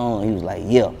that song. He was like,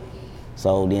 yeah.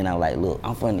 So then I was like, look,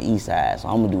 I'm from the east side, so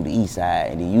I'm gonna do the east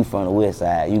side, and then you from the west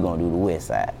side, you gonna do the west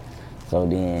side. So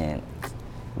then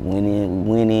we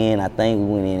went in, I think we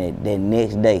went in that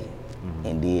next day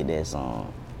and did that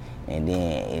song. And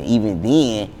even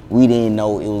then, we didn't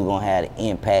know it was gonna have the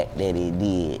impact that it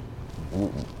did,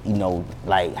 you know,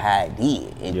 like how it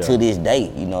did. And to this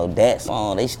day, you know, that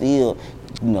song, they still,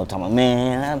 you know, talking about,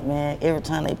 man, every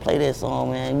time they play that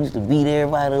song, man, used to beat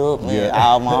everybody up, man.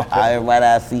 Everybody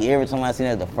I see, every time I see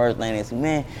that, the first thing they say,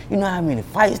 man, you know how many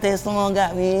fights that song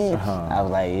got me in? I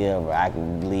was like, yeah, bro, I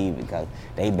can believe it, because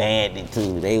they banned it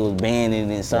too. They was banning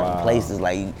it in certain places,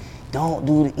 like, don't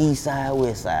do the east side,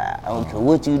 west side. I don't care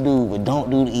what you do, but don't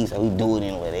do the east side. We do it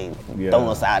anyway. They throw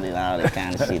us out and all that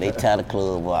kind of shit. They tell the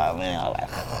club boy, man, I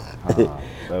was like,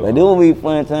 but it would be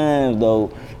fun times though,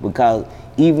 because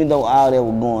even though all that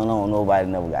was going on, nobody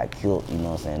never got killed, you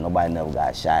know what I'm saying? Nobody never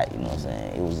got shot, you know what I'm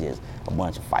saying? It was just a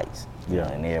bunch of fights. You know,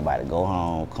 and everybody go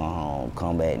home,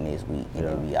 come back next week, and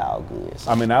it'll be all good.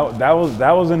 So. I mean, that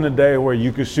was in the day where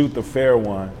you could shoot the fair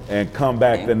one and come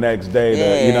back the next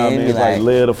day. You know what I mean? It's like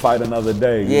live to fight another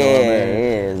day. You know what I mean?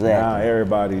 Yeah, exactly. Now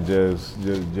everybody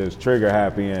just trigger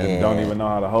happy and don't even know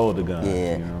how to hold the gun.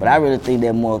 Yeah, you know? But I really think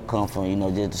that more come from, you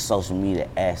know, just the social media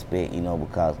aspect, you know,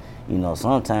 because, you know,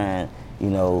 sometimes, you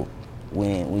know,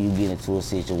 when you get into a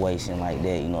situation like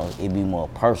that, you know, it be more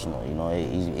personal, you know,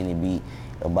 and it be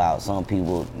about some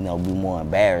people, you know, be more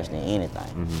embarrassed than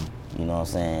anything. You know what I'm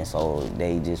saying? So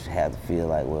they just have to feel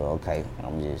like, well, okay,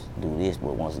 I'm just do this.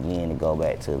 But once again, to go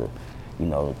back to the, you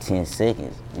know, 10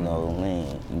 seconds, you know what I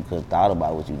mean? You could have thought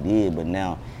about what you did, but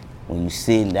now when you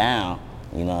sitting down,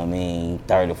 you know what I mean,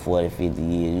 30, 40, 50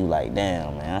 years, you like,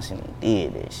 damn, man, I shouldn't have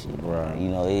did that shit. Right. You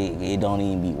know, it don't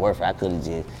even be worth it. I could have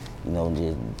just, you know,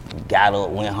 just got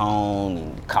up, went home,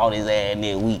 and caught his ass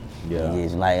that week. And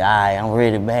just like, all right, I'm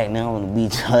ready back now, I'm gonna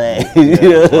beat your ass. You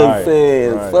know what I'm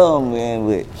saying? Something, man,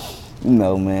 but, you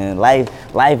know, man, life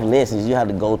lessons, you have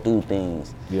to go through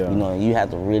things. You know, you have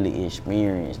to really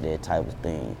experience that type of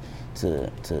thing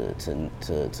to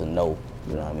know,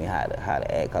 you know what I mean, how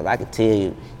to act. Cause I could tell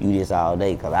you this all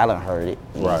day, cause I done heard it,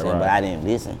 you know what I'm saying, but I didn't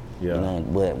listen. You know,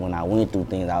 but when I went through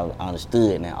things, I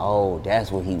understood now, oh,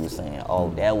 that's what he was saying. Oh,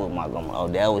 that was my grandma. Oh,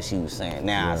 that what she was saying.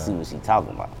 Now I see what she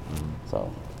talking about.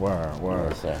 So.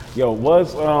 Word. Yo,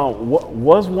 what's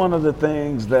one of the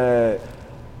things that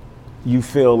you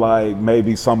feel like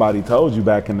maybe somebody told you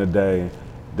back in the day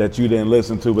that you didn't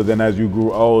listen to, but then as you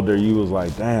grew older, you was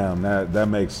like, damn, that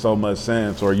makes so much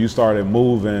sense, or you started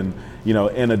moving, you know,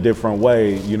 in a different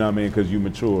way, you know what I mean, because you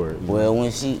matured. Well,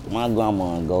 when my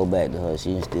grandma, go back to her,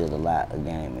 she instilled a lot of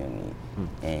game in me.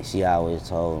 And she always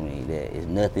told me that it's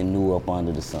nothing new up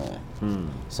under the sun.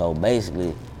 So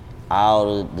basically,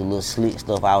 all the little slick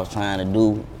stuff I was trying to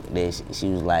do, that she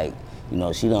was like, you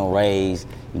know, she done raised,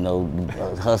 you know,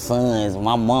 her sons.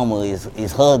 My mama is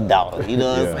her daughter, you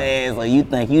know what I'm saying? So you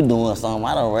think you doing something,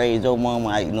 I done raised your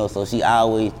mama, you know, so she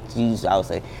used to always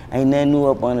say, ain't nothing new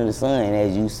up under the sun. And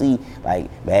as you see, like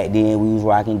back then we was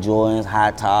rocking Jordans,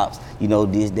 high tops, you know,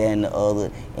 this, that, and the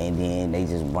other, and then they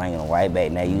just bring them right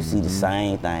back. Now you see the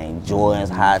same thing, Jordans,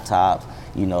 high tops,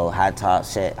 you know, high top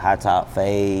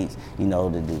fades, you know,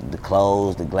 the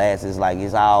clothes, the glasses, like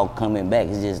it's all coming back.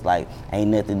 It's just like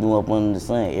ain't nothing new up under the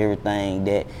sun. Everything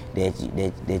that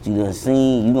you done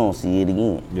seen, you gonna see it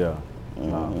again.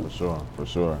 For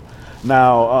sure.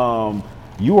 Now,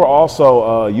 you were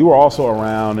also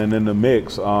around and in the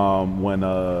mix when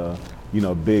you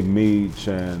know, Big Meech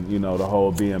and, you know, the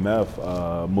whole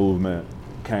BMF movement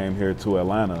came here to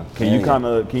Atlanta. Can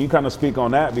you kind of speak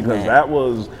on that, because that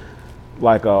was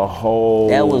like a whole.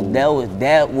 That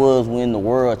was when the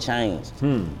world changed.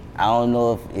 I don't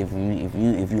know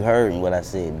if you heard what I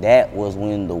said. That was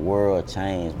when the world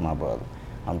changed, my brother.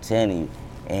 I'm telling you,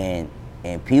 and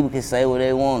people can say what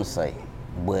they want to say,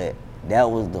 but that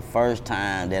was the first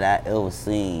time that I ever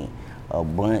seen a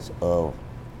bunch of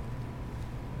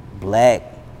black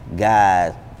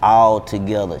guys all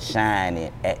together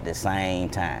shining at the same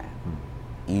time.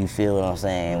 You feel what I'm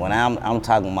saying? When I'm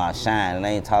talking about shining, I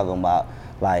ain't talking about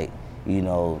like, you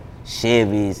know,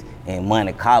 Chevys and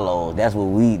Monte Carlos. That's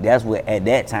what at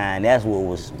that time, that's what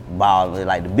was balling.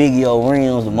 Like the bigger your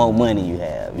rims, the more money you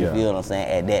have. You feel what I'm saying?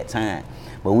 At that time.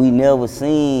 But we never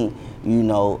seen, you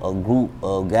know, a group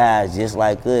of guys just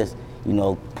like us, you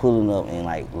know, pulling up in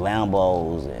like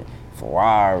Lambos and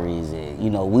Ferraris, and you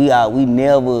know, we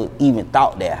never even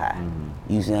thought that high.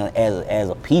 You see, as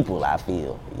a people, I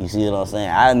feel. You see what I'm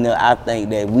saying? I think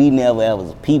that we never ever,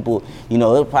 as a people, you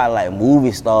know, it's probably like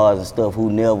movie stars and stuff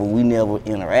we never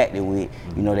interacted with,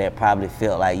 you know, that probably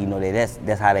felt like, you know,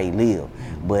 that's how they live.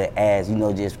 But as, you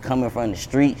know, just coming from the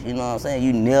streets, you know what I'm saying?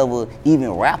 You never,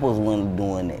 even rappers weren't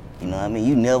doing that. You know what I mean?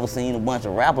 You never seen a bunch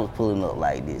of rappers pulling up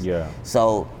like this. Yeah.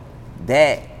 So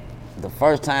the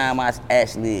first time I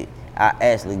actually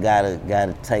got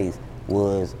a taste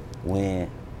was when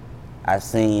I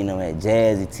seen them at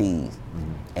Jazzy T's.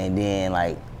 And then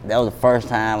like that was the first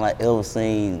time I ever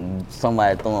seen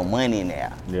somebody throwing money in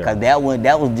there. Yeah. Cause that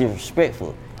was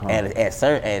disrespectful. At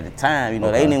the time, you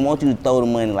know, they didn't want you to throw the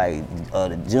money like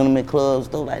the gentleman clubs,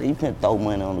 stuff like that. You couldn't throw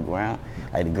money on the ground.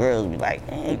 Like the girls be like,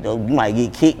 hey, you might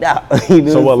get kicked out. You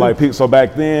know so what, like, so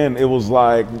back then it was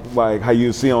like how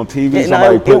you see on TV,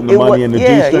 somebody putting the money in the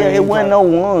G-string? Yeah, it wasn't no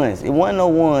ones. It wasn't no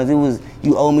ones. It was,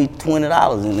 you owe me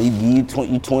 $20, and you give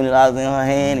you $20 in her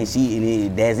hand,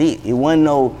 and that's it. It wasn't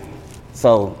no.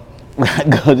 So when I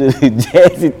go to the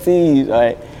Jazzy T's,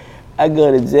 right? I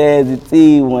go to Jazzy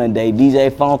T one day.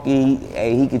 DJ Funky,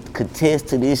 he could contest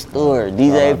to this story.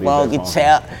 DJ Funky,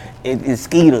 Chap, and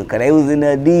Skeeter, cause they was in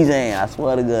there DJing. I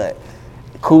swear to God.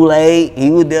 Kool-Aid, he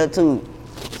was there too.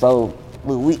 So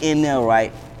look, we in there,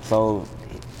 right? So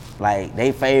like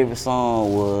their favorite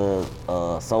song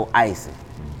was "So Icy"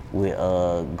 with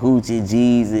Gucci,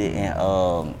 Jeezy,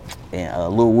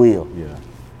 and Lil Will. Yeah.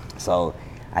 So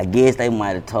I guess they might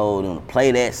have told them to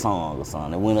play that song or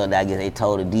something. They went up there, I guess they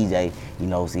told the DJ, you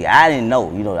know, see, I didn't know,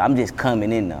 you know, I'm just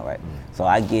coming in there, right? So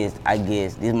I guess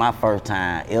this is my first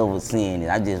time ever seeing it.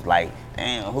 I just like,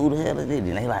 damn, who the hell is this?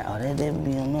 And they like, oh, that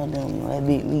be another, you know, that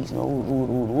big meat, you know,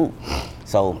 woo.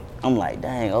 So I'm like,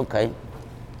 dang, okay.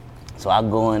 So I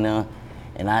go in there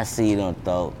and I see them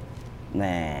throw,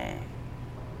 man,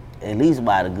 at least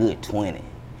about a good 20.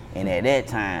 And at that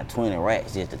time, 20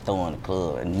 racks just to throw in the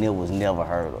club, and it was never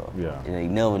heard of. Yeah. They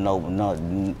never know,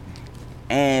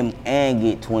 and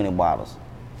get 20 bottles,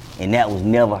 and that was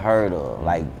never heard of.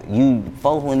 Like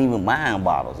folks weren't even buying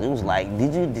bottles. It was like,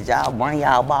 did y'all bring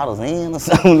y'all bottles in or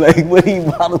something? Like, where these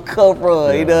bottles come from?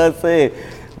 Yeah. You know what I'm saying?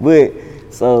 But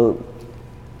so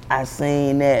I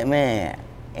seen that, man,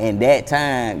 and that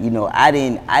time, you know, I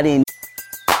didn't.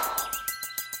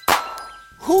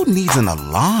 Who needs an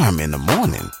alarm in the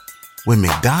morning when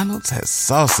McDonald's has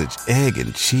sausage, egg,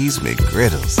 and cheese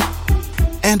McGriddles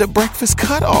and a breakfast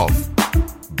cutoff?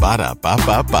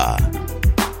 Ba-da-ba-ba-ba.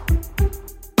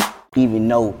 Even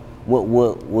know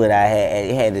what I had,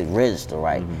 it had to register,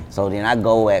 right? So then I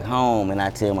go back home and I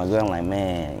tell my girl, I'm like,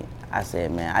 man, I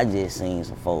just seen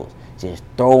some folks just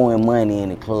throwing money in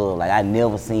the club. Like, I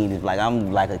never seen this. Like,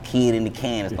 I'm like a kid in the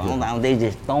can. They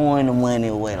just throwing the money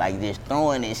away, like just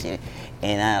throwing this shit.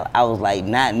 And I was like,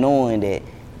 not knowing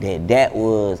that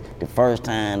was the first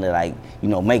time that, like, you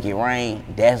know, Make It Rain,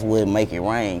 that's where Make It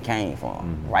Rain came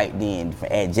from. Right then,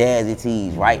 at Jazzy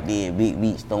T's, right there, Big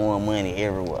Beats throwing money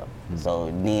everywhere.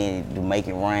 So then to Make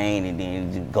It Rain, and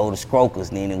then to go to Scrokers,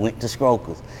 then it went to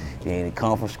Scrokers. Then it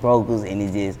come from Scrokers, and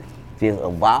it just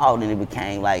evolved, and it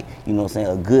became like, you know what I'm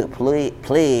saying, a good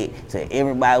plague. So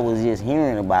everybody was just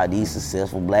hearing about these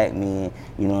successful black men,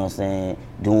 you know what I'm saying,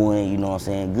 doing, you know what I'm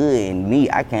saying, good. And me,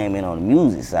 I came in on the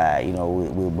music side, you know,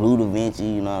 with Blue Da Vinci,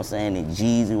 you know what I'm saying, and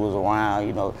Jeezy was around,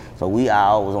 you know. So we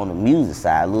all was on the music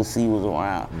side. Lil C was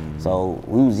around. So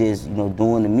we was just, you know,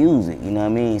 doing the music, you know what I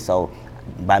mean? So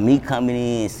by me coming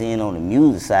in and seeing on the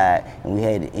music side, and we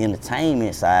had the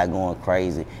entertainment side going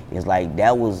crazy, it's like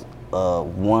that was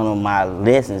one of my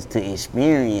lessons to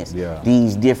experience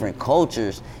these different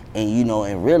cultures, and, you know,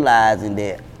 and realizing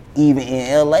that even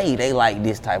in LA they like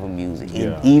this type of music.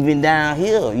 And even down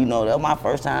here, you know, that was my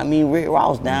first time meeting Rick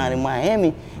Ross down in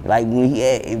Miami. Like when he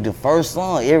had the first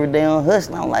song, Every Day on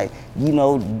Hustle, I'm like, you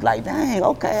know, like, dang,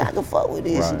 okay, I can fuck with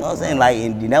this, you know what I'm saying? Like,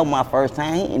 and that was my first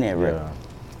time hearing that record.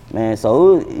 Man,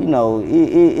 so, you know,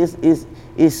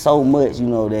 it's so much, you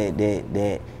know,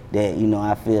 that, you know,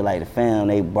 I feel like the fam,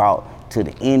 they brought to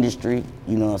the industry,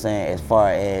 you know what I'm saying, as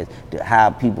far as how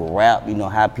people rap, you know,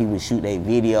 how people shoot their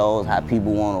videos, how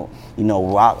people want to, you know,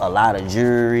 rock a lot of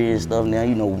jewelry and stuff now,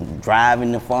 you know,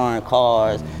 driving the foreign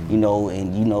cars, you know,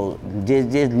 and, you know,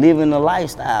 just living a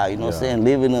lifestyle, you know what I'm saying,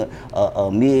 living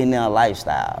a millionaire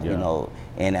lifestyle, you know,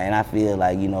 and I feel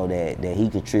like, you know, that he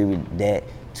contributed that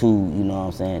to, you know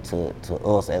what I'm saying, to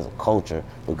us as a culture,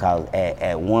 because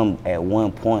at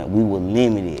one point we were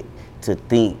limited to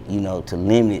think, you know, to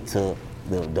limit it to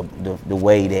the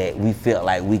way that we felt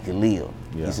like we could live.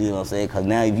 Yeah. You see what I'm saying? Because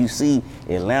now if you see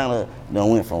Atlanta,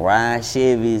 went from riding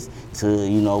Chevys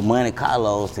to, Monte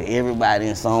Carlos to everybody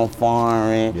in some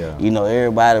foreign,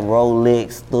 everybody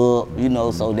Rolex stuff,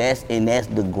 so that's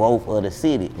the growth of the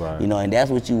city, right. And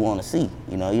that's what you want to see.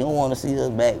 You don't want to see us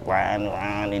back riding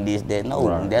around and this, that, no.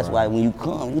 Right, that's why when you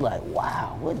come, you like,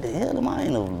 wow, what the hell am I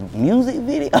in a music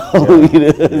video? You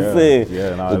know what I'm saying?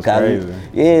 Yeah, no, it's crazy.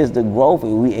 It's the growth,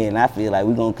 and I feel like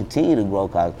we're going to continue to grow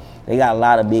because they got a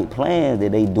lot of big plans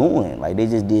that they doing. Like they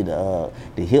just did the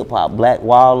hip hop Black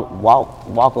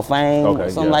Walk of Fame or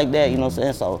something like that. You know what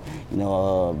I'm saying? So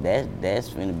that's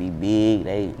gonna be big.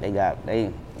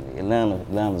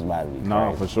 Atlanta's about to be crazy.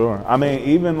 No, for sure. I mean,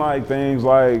 even like things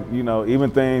like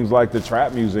the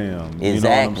Trap Museum. Exactly. You know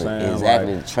what I'm saying?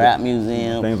 Exactly. Like, the Trap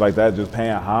Museum. Things like that, just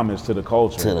paying homage to the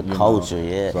culture. To the culture,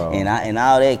 yeah. So. And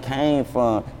all that came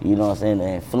from, the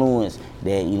influence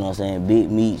that,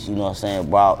 Big Meech,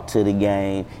 brought to the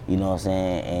game, and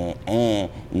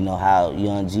how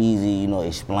Young Jeezy,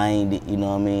 explained it,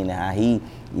 and how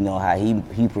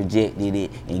he projected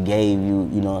it and gave you,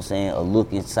 a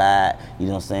look inside,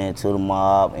 to the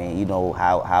mob, and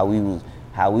how we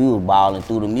was balling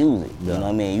through the music. You know what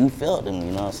I mean? You felt them,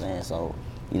 So,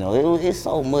 it's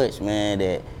so much, man,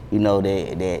 that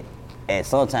that and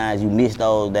sometimes you miss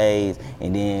those days,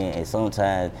 and then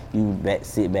sometimes you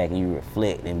sit back and you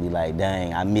reflect and be like,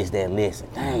 dang, I missed that lesson.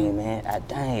 Dang, man,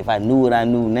 if I knew what I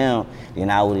knew now, then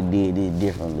I would have did this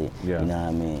differently. Yeah. You know what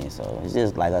I mean? So it's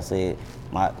just like I said,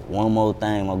 one more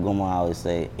thing my grandma always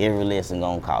say, every lesson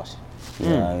gonna cost you.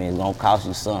 You know what I mean? It's gonna cost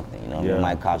you something. It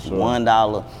might cost you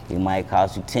 $1, it might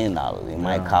cost you $10, it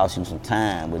might cost you some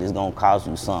time, but it's gonna cost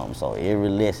you something. So every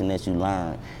lesson that you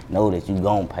learn, know that you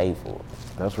gonna pay for it.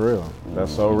 That's real.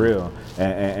 That's so real.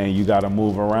 And you got to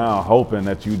move around hoping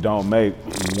that you don't make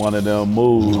one of them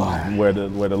moves where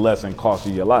the lesson costs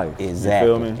you your life. Exactly.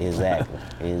 You feel me? Exactly.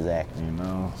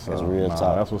 So that's real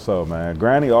talk. That's what's up, man.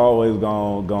 Granny always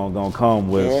gonna come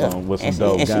with some dope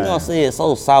game. And she gonna say it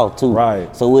so soft too.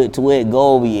 Right. So to where it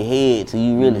go over your head till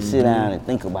you really sit down and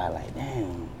think about it, like,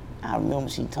 damn, I remember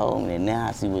she told me, and now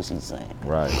I see what she's saying.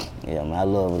 Right. Yeah, man, I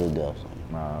love her to death.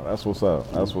 Nah, that's what's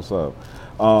up. That's what's up.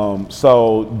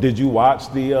 So did you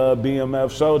watch the BMF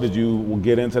show? Did you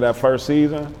get into that first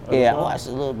season? Yeah, I watched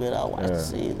a little bit. I watched the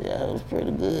season. Yeah, it was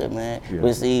pretty good, man. Yeah.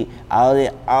 But see, all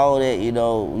that, it's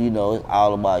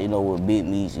all about, with Big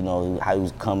Meech, how he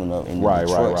was coming up in the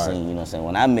Detroit scene. You know what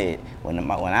I'm saying? When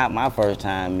my first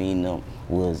time meeting him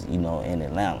was, in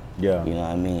Atlanta. Yeah. You know what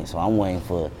I mean? So I'm waiting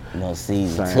for,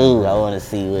 season 2. I want to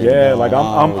see what. Yeah, like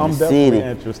I'm definitely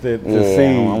interested to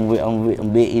see.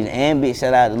 I'm big, and big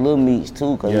shout out to Lil Meech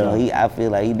too, cause I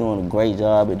feel like he doing a great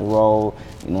job at the role.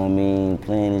 You know what I mean?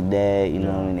 Playing his dad. You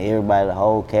know what I mean? Everybody, the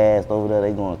whole cast over there,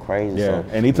 they going crazy. Yeah, so,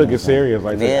 and he took it serious,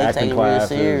 like the acting classes.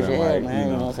 Serious,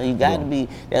 man. So you got to be.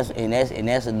 That's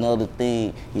another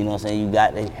thing. You know what I'm saying? You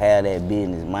got to have that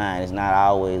business mind. It's not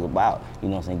always about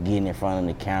getting in front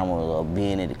of the camera or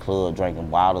being at the club drinking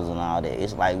bottles and all that.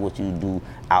 It's like what you do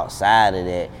outside of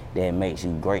that makes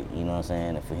you great. You know what I'm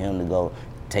saying? And for him to go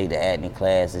take the acting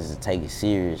classes and take it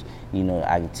serious,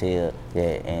 I can tell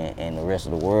that, and the rest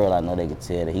of the world, I know they can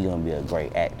tell that he's gonna be a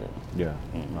great actor. Yeah,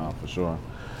 no, for sure.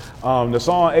 The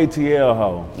song ATL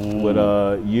Ho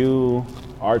with you,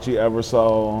 Archie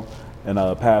Eversole, and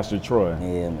Pastor Troy.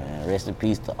 Yeah, man. Rest in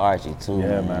peace to Archie too.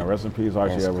 Yeah, man. Rest in peace,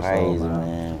 Archie Eversole. Crazy,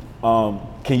 man.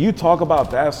 Can you talk about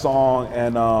that song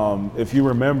and if you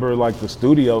remember like the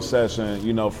studio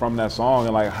session, from that song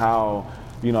and like how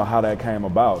that came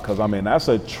about? Because I mean that's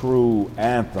a true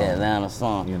anthem. Atlanta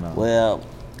song. Well,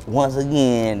 once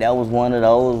again, that was one of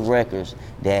those records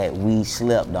that we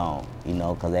slept on.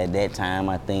 Because at that time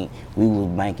I think we was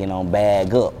banking on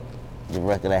Bag Up, the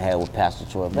record I had with Pastor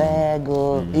Troy. Bag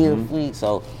Up, Ear Fleet.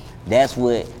 So that's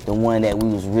the one that we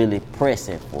was really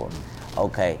pressing for.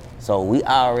 Okay, so we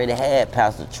already had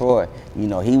Pastor Troy. He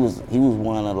was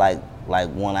one of like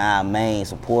one of our main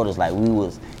supporters. Like we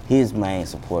was his main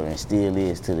supporter and still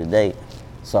is to the day.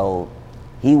 So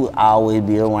he would always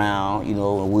be around,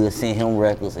 and we'll send him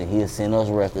records and he'll send us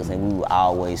records, and we would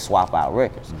always swap out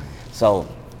records. So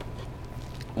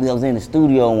we was in the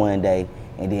studio one day,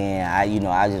 and then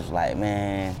I just like,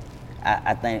 man,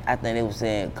 I think they were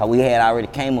saying, cause we had already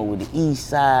came up with the East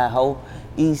Side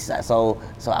East Side. So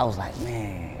I was like,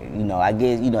 man, I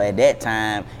guess, at that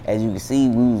time, as you can see,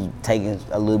 we was taking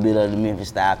a little bit of the Memphis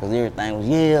style, cause everything was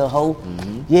yeah ho,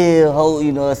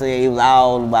 you know what I'm saying? It was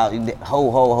all about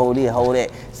ho this, ho that.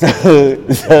 So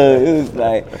it was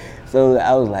like, So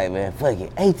I was like, man, fuck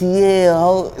it, ATL,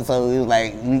 ho. So it was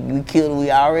like, we killed,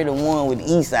 we already won with the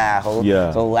East Side, ho.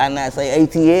 Yeah. So why not say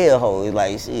ATL, ho? It's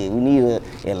like, shit, we need an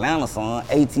Atlanta song,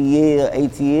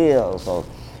 ATL. So,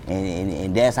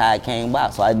 and that's how it came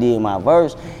about. So I did my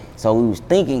verse. So we was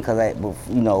thinking, cause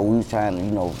we was trying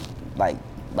to, like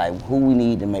who we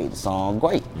need to make the song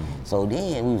great. So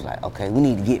then we was like, okay, we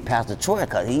need to get Pastor Troy,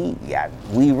 cause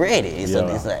we ready. It's an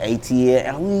ATL,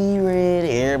 and we ready.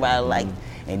 Everybody like,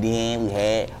 and then we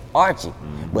had Archie.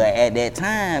 But at that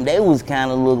time, they was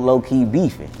kind of low key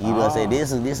beefing. You know what I'm saying?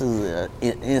 This is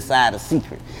inside a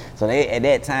secret. So at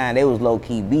that time they was low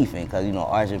key beefing, cause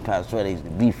Archie and Pastor Troy, they used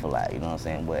to beef a lot. You know what I'm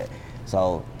saying? But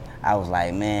so I was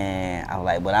like,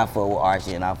 but I fuck with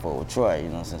Archie and I fuck with Troy,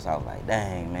 since I was like,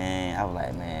 dang, man. I was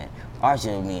like, man,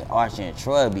 Archie and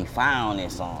Troy be found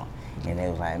this song. And they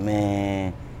was like,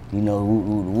 man,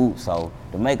 whoop. So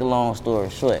to make a long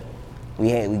story short,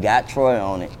 we got Troy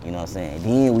on it, you know what I'm saying?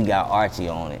 Then we got Archie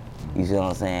on it, you see what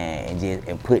I'm saying?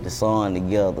 And put the song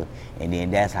together, and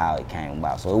then that's how it came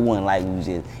about. So it wasn't like we was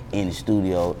just in the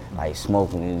studio, like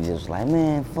smoking, and just like,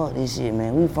 man, fuck this shit,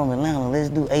 man. We from Atlanta, let's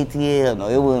do ATL. No,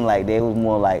 it wasn't like that. It was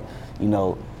more like,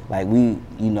 like we,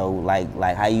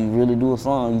 like how you really do a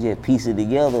song, you just piece it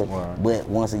together. Right. But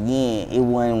once again, it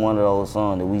wasn't one of those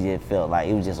songs that we just felt like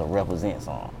it was just a represent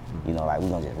song. Like we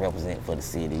gonna just represent for the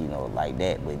city, like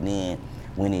that. But then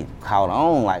when it caught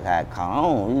on, like how it caught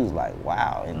on, it was like,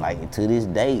 wow. And like to this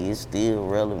day, it's still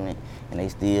relevant, and they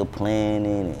still playing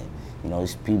it,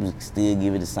 and people still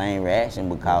give it the same reaction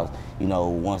because,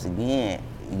 once again,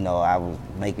 I was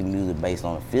making music based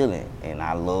on a feeling, and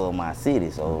I love my city.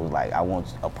 So it was like, I want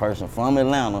a person from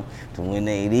Atlanta to, when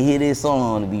they hear this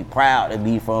song, to be proud to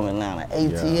be from Atlanta.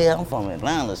 ATL, I'm from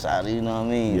Atlanta, shawty, you know what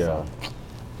I mean? Yeah. So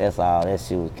that's all that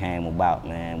shit came about,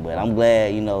 man. But I'm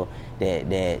glad,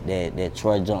 that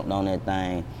Troy jumped on that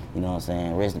thing, you know what I'm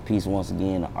saying? Rest in peace once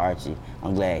again to Archie.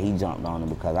 I'm glad he jumped on it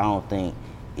because I don't think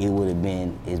it would have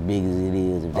been as big as it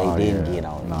is if they didn't get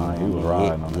on it. Nah, he was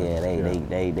riding on it. Yeah,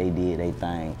 they did their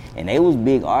thing. And they was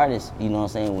big artists, you know what I'm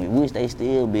saying? We wish they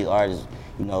still big artists,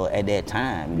 at that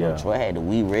time. Troy had the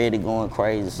We Ready going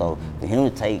crazy. So for him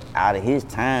to take out of his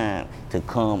time to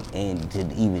come and to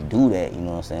even do that, you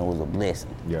know what I'm saying, was a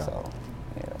blessing. Yeah. So,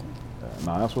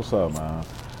 Nah, that's what's up, man.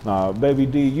 Nah, Baby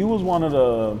D, you was one of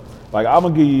the, like, I'm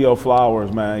gonna give you your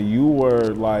flowers, man. You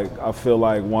were, like, I feel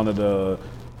like one of the,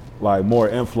 like, more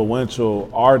influential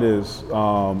artists,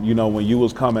 when you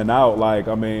was coming out, like,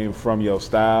 I mean, from your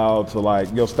style to,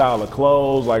 like, your style of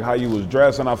clothes, like how you was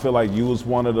dressing. I feel like you was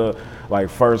one of the, like,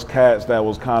 first cats that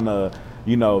was kind of,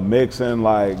 mixing,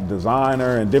 like,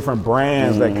 designer and different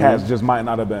brands that cats just might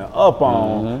not have been up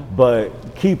on, but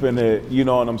keeping it, you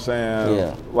know what I'm saying?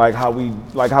 Yeah. Like how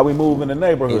we move in the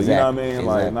neighborhood, Exactly. you know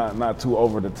what I mean? Like, not too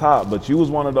over the top, but you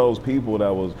was one of those people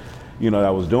that was, that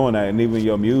was doing that, and even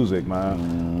your music,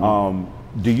 man.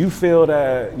 Do you feel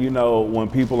that, when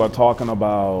people are talking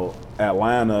about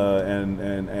Atlanta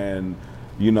and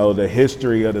the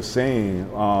history of the scene,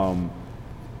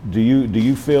 do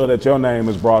you feel that your name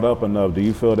is brought up enough? Do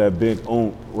you feel that Big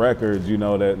Oomp Records,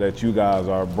 that you guys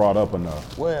are brought up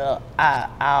enough? Well,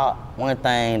 I one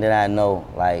thing that I know,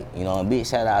 like, a big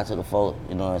shout out to the folks,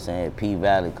 you know what I'm saying, at P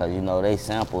Valley, because, they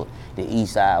sampled the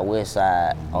East Side, West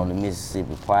Side on the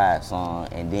Mississippi Pride song,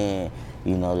 and then,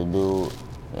 the dude,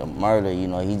 Murder,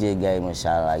 he just gave me a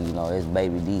shout out, like, it's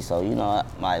Baby D. So,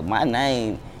 like, my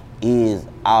name is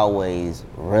always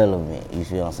relevant, you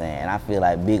feel what I'm saying? And I feel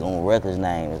like Big Oomp Records'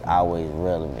 name is always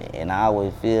relevant. And I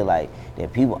always feel like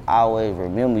that people always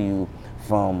remember you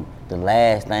from the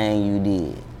last thing you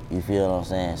did, you feel what I'm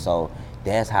saying? So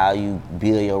that's how you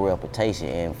build your reputation.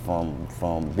 And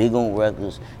from Big Oomp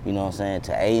Records, you know what I'm saying,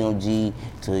 to AMG,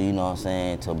 to, you know what I'm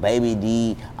saying, to Baby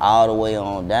D, all the way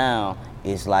on down,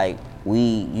 it's like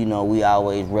we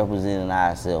always representing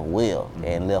ourselves well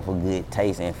and left a good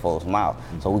taste in folks' mouth.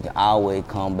 So we can always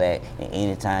come back, and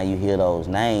anytime you hear those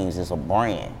names, it's a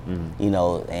brand,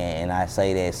 and I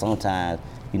say that sometimes,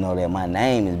 that my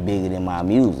name is bigger than my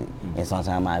music, and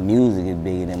sometimes my music is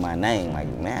bigger than my name. Like,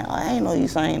 man, I ain't know you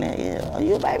saying that, yeah, are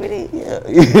you a Baby D? Yeah,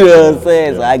 you know what I'm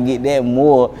saying? So I get that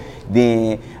more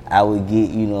than I would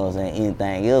get,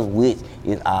 anything else, which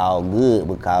is all good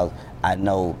because I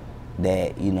know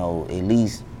that, at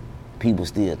least people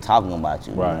still talking about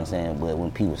you, you know what I'm saying? But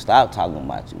when people stop talking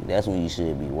about you, that's when you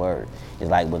should be worried. It's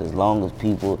like, but as long as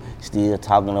people still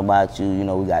talking about you,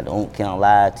 we got the Oomp Count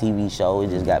Live TV show,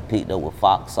 it just got picked up with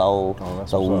Fox Soul,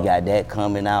 so we got that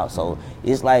coming out. So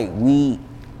it's like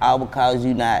all because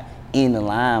you not in the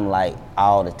limelight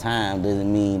all the time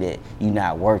doesn't mean that you're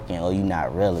not working or you're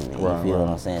not relevant. You feel what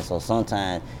I'm saying? So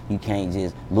sometimes you can't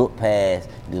just look past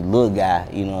the little guy,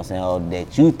 you know what I'm saying, or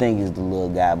that you think is the little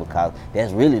guy, because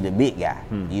that's really the big guy.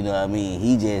 You know what I mean?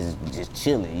 He just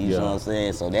chilling, you know what I'm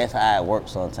saying? So that's how it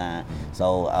works sometimes.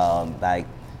 So like,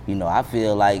 you know, I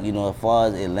feel like, you know, as far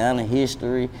as Atlanta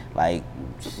history, like,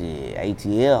 shit,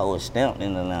 ATL was stamped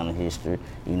in Atlanta history.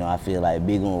 You know, I feel like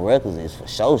Big On Records is for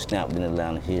sure stamped in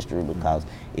Atlanta history, because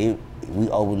we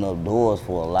opened up doors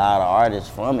for a lot of artists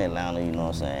from Atlanta, you know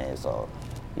what I'm saying? So,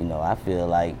 you know, I feel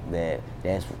like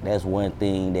that's one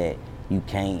thing that you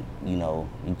can't, you know,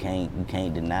 you can't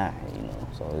deny, you know.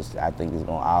 So I think it's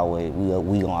gonna always,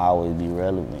 we gonna always be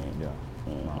relevant. Yeah.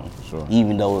 No, for sure.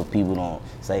 Even though if people don't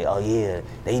say, oh yeah,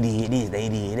 they did this, they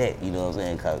did that, you know what I'm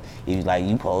saying? Because it's like,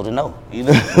 you supposed to know, you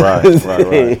know? Right.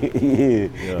 Yeah.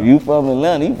 If you from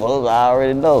Atlanta, you supposed to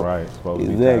already know. Right, supposed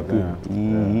to exactly. be tapped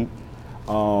in.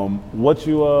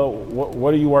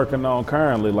 What are you working on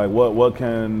currently? Like, what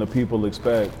can the people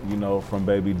expect, you know, from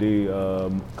Baby D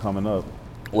coming up?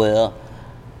 Well,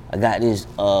 I got this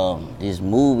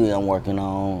movie I'm working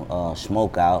on,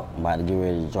 Smoke Out. I'm about to get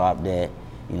ready to drop that.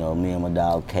 You know, me and my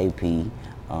dog KP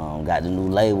got the new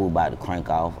label about to crank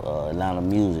off, Atlanta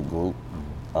Music Group.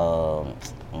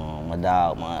 My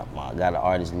dog, got an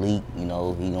artist Leak. You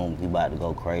know, he about to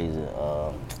go crazy.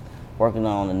 Working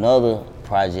on another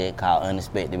project called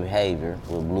Unexpected Behavior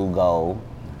with Blue Gold.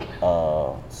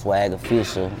 Swag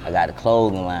Official. I got the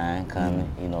clothing line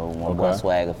coming. You know, my boy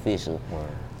Swag Official.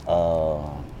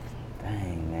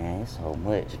 Dang man, it's so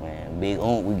much, man. Big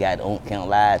Oomp, we got the Oomp Camp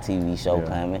Live TV show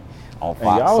coming on Fox.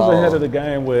 And y'all was ahead of the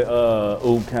game with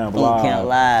Oomp Camp Live. Oomp Camp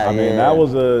Live, I mean, that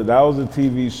was a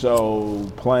TV show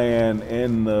playing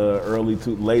in the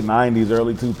late '90s,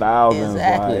 early 2000s.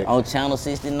 Exactly, like, on Channel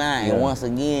 69. And once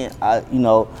again, you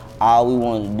know, all we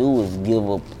wanted to do was give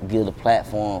the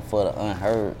platform for the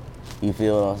unheard. You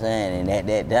feel what I'm saying? And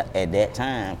at that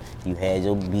time, you had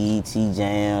your BET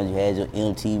jams, you had your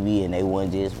MTV, and they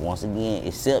weren't just, once again,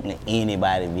 accepting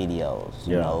anybody videos.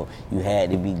 You know, you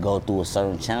had to go through a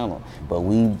certain channel. But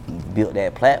we built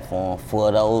that platform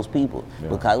for those people,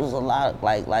 because it was a lot of,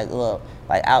 like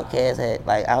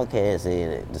Outkast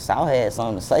said, the South had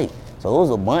something to say. So it was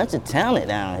a bunch of talent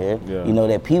down here, you know,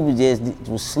 that people just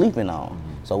was sleeping on.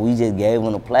 So we just gave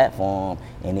them a platform,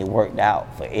 and it worked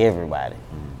out for everybody.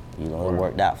 You know, it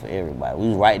worked out for everybody. We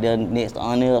was right there next to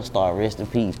Unreal Star, rest in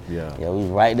peace. Yeah, we was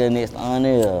right there next to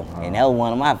Unreal. And that was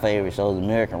one of my favorite shows,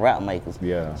 American Rap Makers.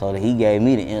 So that he gave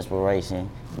me the inspiration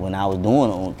when I was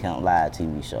doing the Oomp Camp Live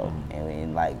TV show.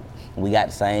 And like, we got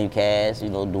the same cast, you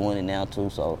know, doing it now too.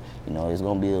 So, you know, it's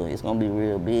gonna be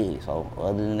real big. So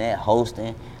other than that,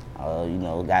 hosting, you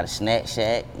know, got a snack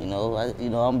shack, you know,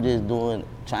 I'm just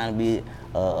trying to be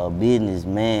a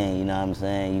businessman, you know what I'm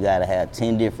saying? You gotta have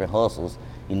 10 different hustles,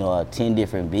 you know, 10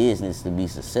 different business to be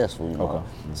successful, you know.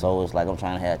 So it's like I'm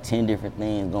trying to have 10 different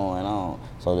things going on.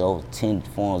 So those 10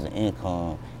 forms of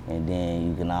income, and then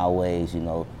you can always, you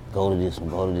know, go to this one,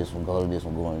 go to this one, go to this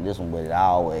one, go to this one, but it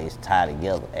always tie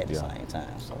together at the same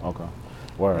time. So.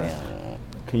 Word.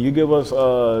 Can you give us 2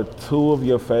 of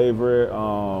your favorite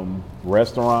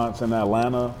restaurants in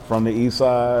Atlanta from the east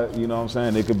side? You know what I'm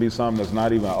saying? It could be something that's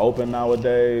not even open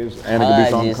nowadays, and it could be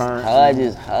something current.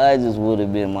 Hodges would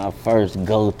have been my first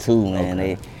go-to,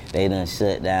 man. They done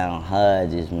shut down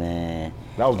Hodges, man.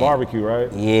 That was barbecue, right?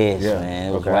 Yes, man.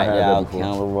 It was right there out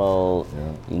Kendall Road.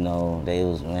 You know,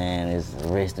 it's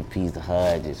rest in peace to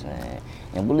Hodges, man.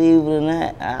 And believe it or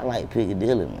not, I like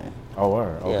Piccadilly, man. Oh,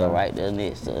 word. Okay. Yeah, right there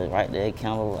next to right there at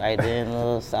Kendall, right there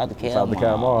in South DeKalb South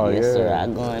DeKalb Mall. Yes, sir. I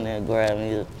go in there and grab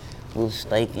me a little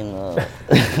steak and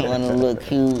one of the little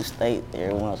cube steak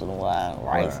every once in a while,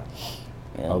 rice.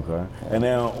 Yeah. Okay. And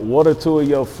then, what are 2 of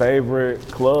your favorite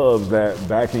clubs that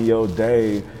back in your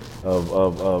day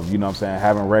of you know what I'm saying,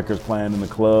 having records playing in the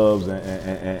clubs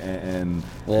and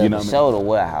well, you know the show, the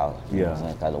Warehouse. You know what I'm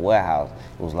saying? Because the Warehouse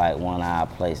was like one of our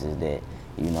places that,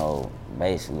 you know,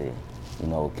 basically, you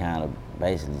know, kind of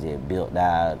basically just built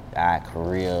our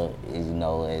career, you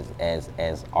know,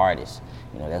 as artists.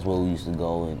 You know, that's where we used to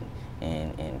go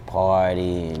and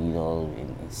party and, you know,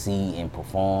 and see and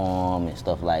perform and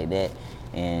stuff like that.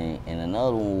 And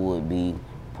another one would be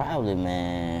probably,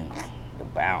 man, the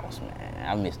Bounce, man.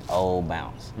 I miss the old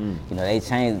Bounce. You know, they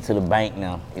changed it to the Bank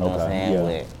now, you know what I'm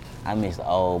saying? But I miss the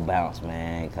old Bounce,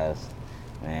 man, because,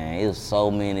 man, it was so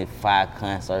many 5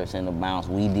 concerts in the Bounce.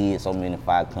 We did so many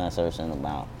 5 concerts in the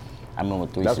Bounce. I remember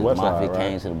 3 Six Mafia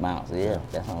came to the Bounce. Yeah,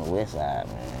 that's on the west side,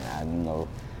 man.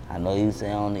 I know you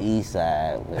say on the east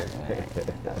side, but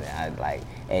man, like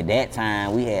at that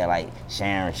time we had like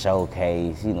Sharon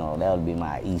Showcase, you know, that would be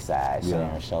my east side,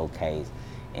 Sharon Showcase,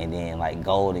 and then like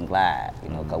Golden Glide, you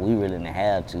know, cause we really didn't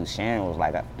have to. Sharon was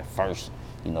like the first,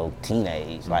 you know,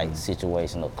 teenage like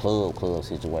situation, a club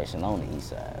situation on the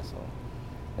east side, so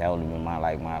that would have been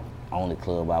my only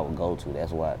club I would go to.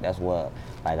 That's what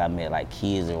like I met like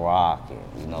Kids at Rock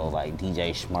and, you know, like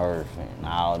DJ Smurf and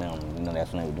all them, you know,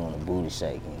 that's when they were doing the booty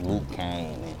shake and Luke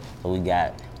came, and so we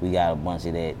got a bunch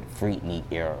of that Freaknik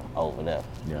era over there.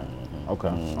 Yeah.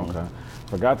 Okay.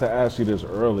 Forgot to ask you this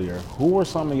earlier. Who were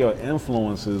some of your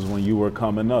influences when you were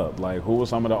coming up? Like, who were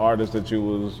some of the artists that you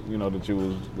was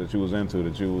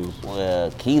into?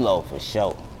 Well, Kilo for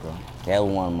sure. Okay. That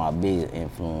was one of my biggest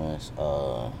influence.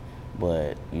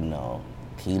 But you know,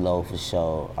 Kilo for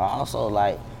sure. I also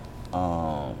like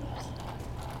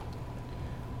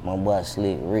my boy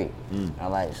Slick Rick. I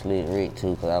like Slick Rick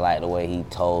too, cause I like the way he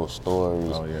told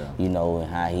stories. Oh, yeah. You know,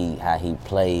 and how he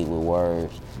played with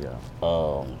words. Yeah.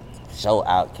 Show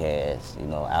Outkast. You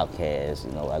know, Outkast.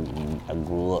 You know, I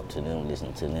grew up to them,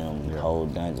 listening to them, the whole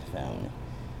Dungeon family.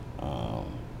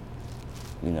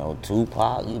 You know,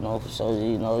 Tupac. You know, for sure.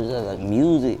 You know, it's just like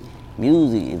music.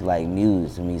 Music is like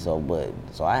music to me, so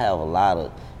I have a lot of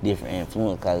different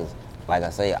influence, because like I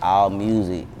say, all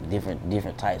music,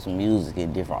 different types of music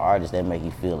and different artists that make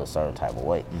you feel a certain type of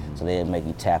way. So they make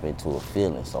you tap into a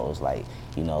feeling. So it's like,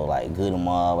 you know, like Good and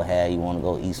Mob would have you want to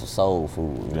go eat some soul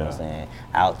food, you know what I'm saying?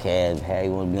 Outkast have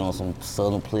you want to be on some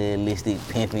southern playalistic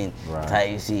pimping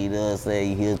type shit, you know what I'm saying?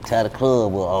 You hear tear the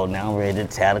club up, oh now I'm ready to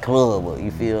tear the club up,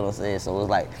 you feel what I'm saying? So it's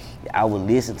like, I would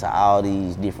listen to all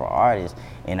these different artists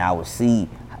and I would see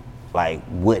like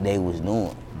what they was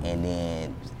doing. And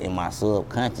then in my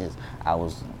subconscious, I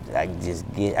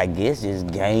guess just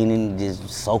gaining, just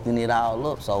soaking it all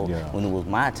up. So when it was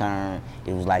my turn,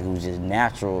 it was just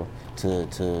natural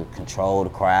to control the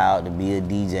crowd, to be a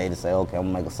DJ, to say, okay, I'm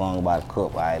gonna make a song about a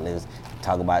cup. All right, let's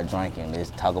talk about drinking.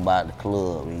 Let's talk about the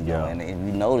club. You know? And if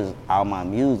you notice, all my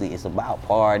music, it's about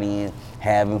partying,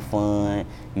 having fun.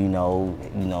 You know,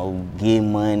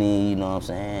 getting money. You know what I'm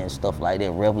saying? Stuff like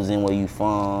that. Represent where you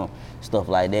from. Stuff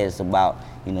like that. It's about,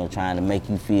 you know, trying to make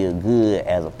you feel good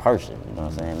as a person, you know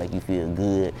what I'm saying? Make you feel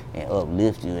good and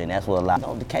uplift you, and that's what a lot, you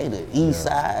know, Decatur, East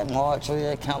Side,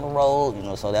 Montreal, County Road, you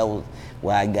know, so that was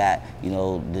where I got, you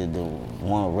know, the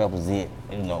want to represent,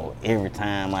 you know, every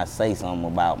time I say something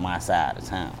about my side of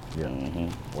town. Yeah.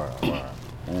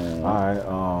 All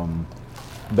right,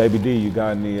 Baby D, you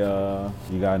got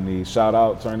any shout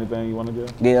outs or anything you want to do?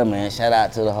 Yeah, man, shout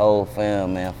out to the whole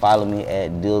fam, man. Follow me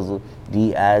at Dizzle,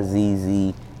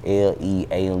 DIZZ.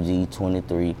 LEAMG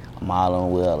 23. I'm all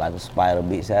on well like a spider.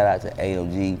 Big shout out to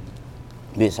AMG.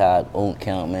 Big shout out to Oak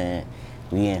Count, man.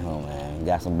 We in here, man.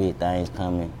 Got some big things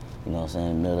coming, you know what I'm saying,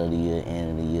 in the middle of the year,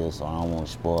 end of the year, so I don't want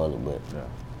to spoil it, but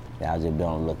y'all just be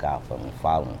on the lookout for me.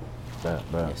 Follow me.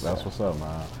 That's what's up,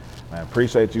 man. Man,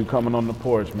 appreciate you coming on the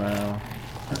porch, man.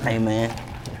 Hey, man.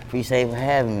 Appreciate you for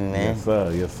having me, man.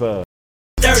 Yes, sir.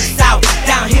 Dirty South,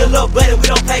 down here, little buddy, we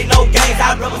don't play no games.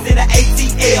 I represent the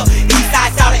ATL. East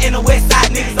side, shout and the west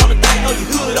side niggas on the thing. Know you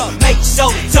hood up, make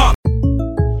sure to jump.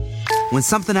 When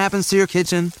something happens to your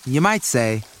kitchen, you might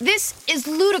say, "This is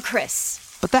ludicrous."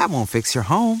 But that won't fix your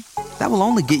home. That will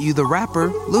only get you the rapper,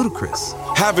 Ludacris.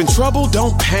 Having trouble?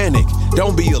 Don't panic.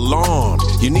 Don't be alarmed.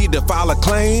 You need to file a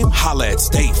claim? Holla at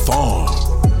State Farm.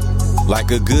 Like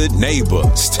a good neighbor,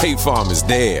 State Farm is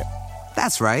there.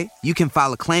 That's right. You can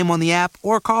file a claim on the app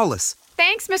or call us.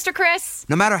 Thanks, Mr. Chris.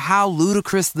 No matter how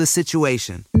ludicrous the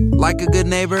situation, like a good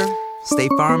neighbor,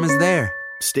 State Farm is there.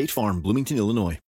 State Farm, Bloomington, Illinois.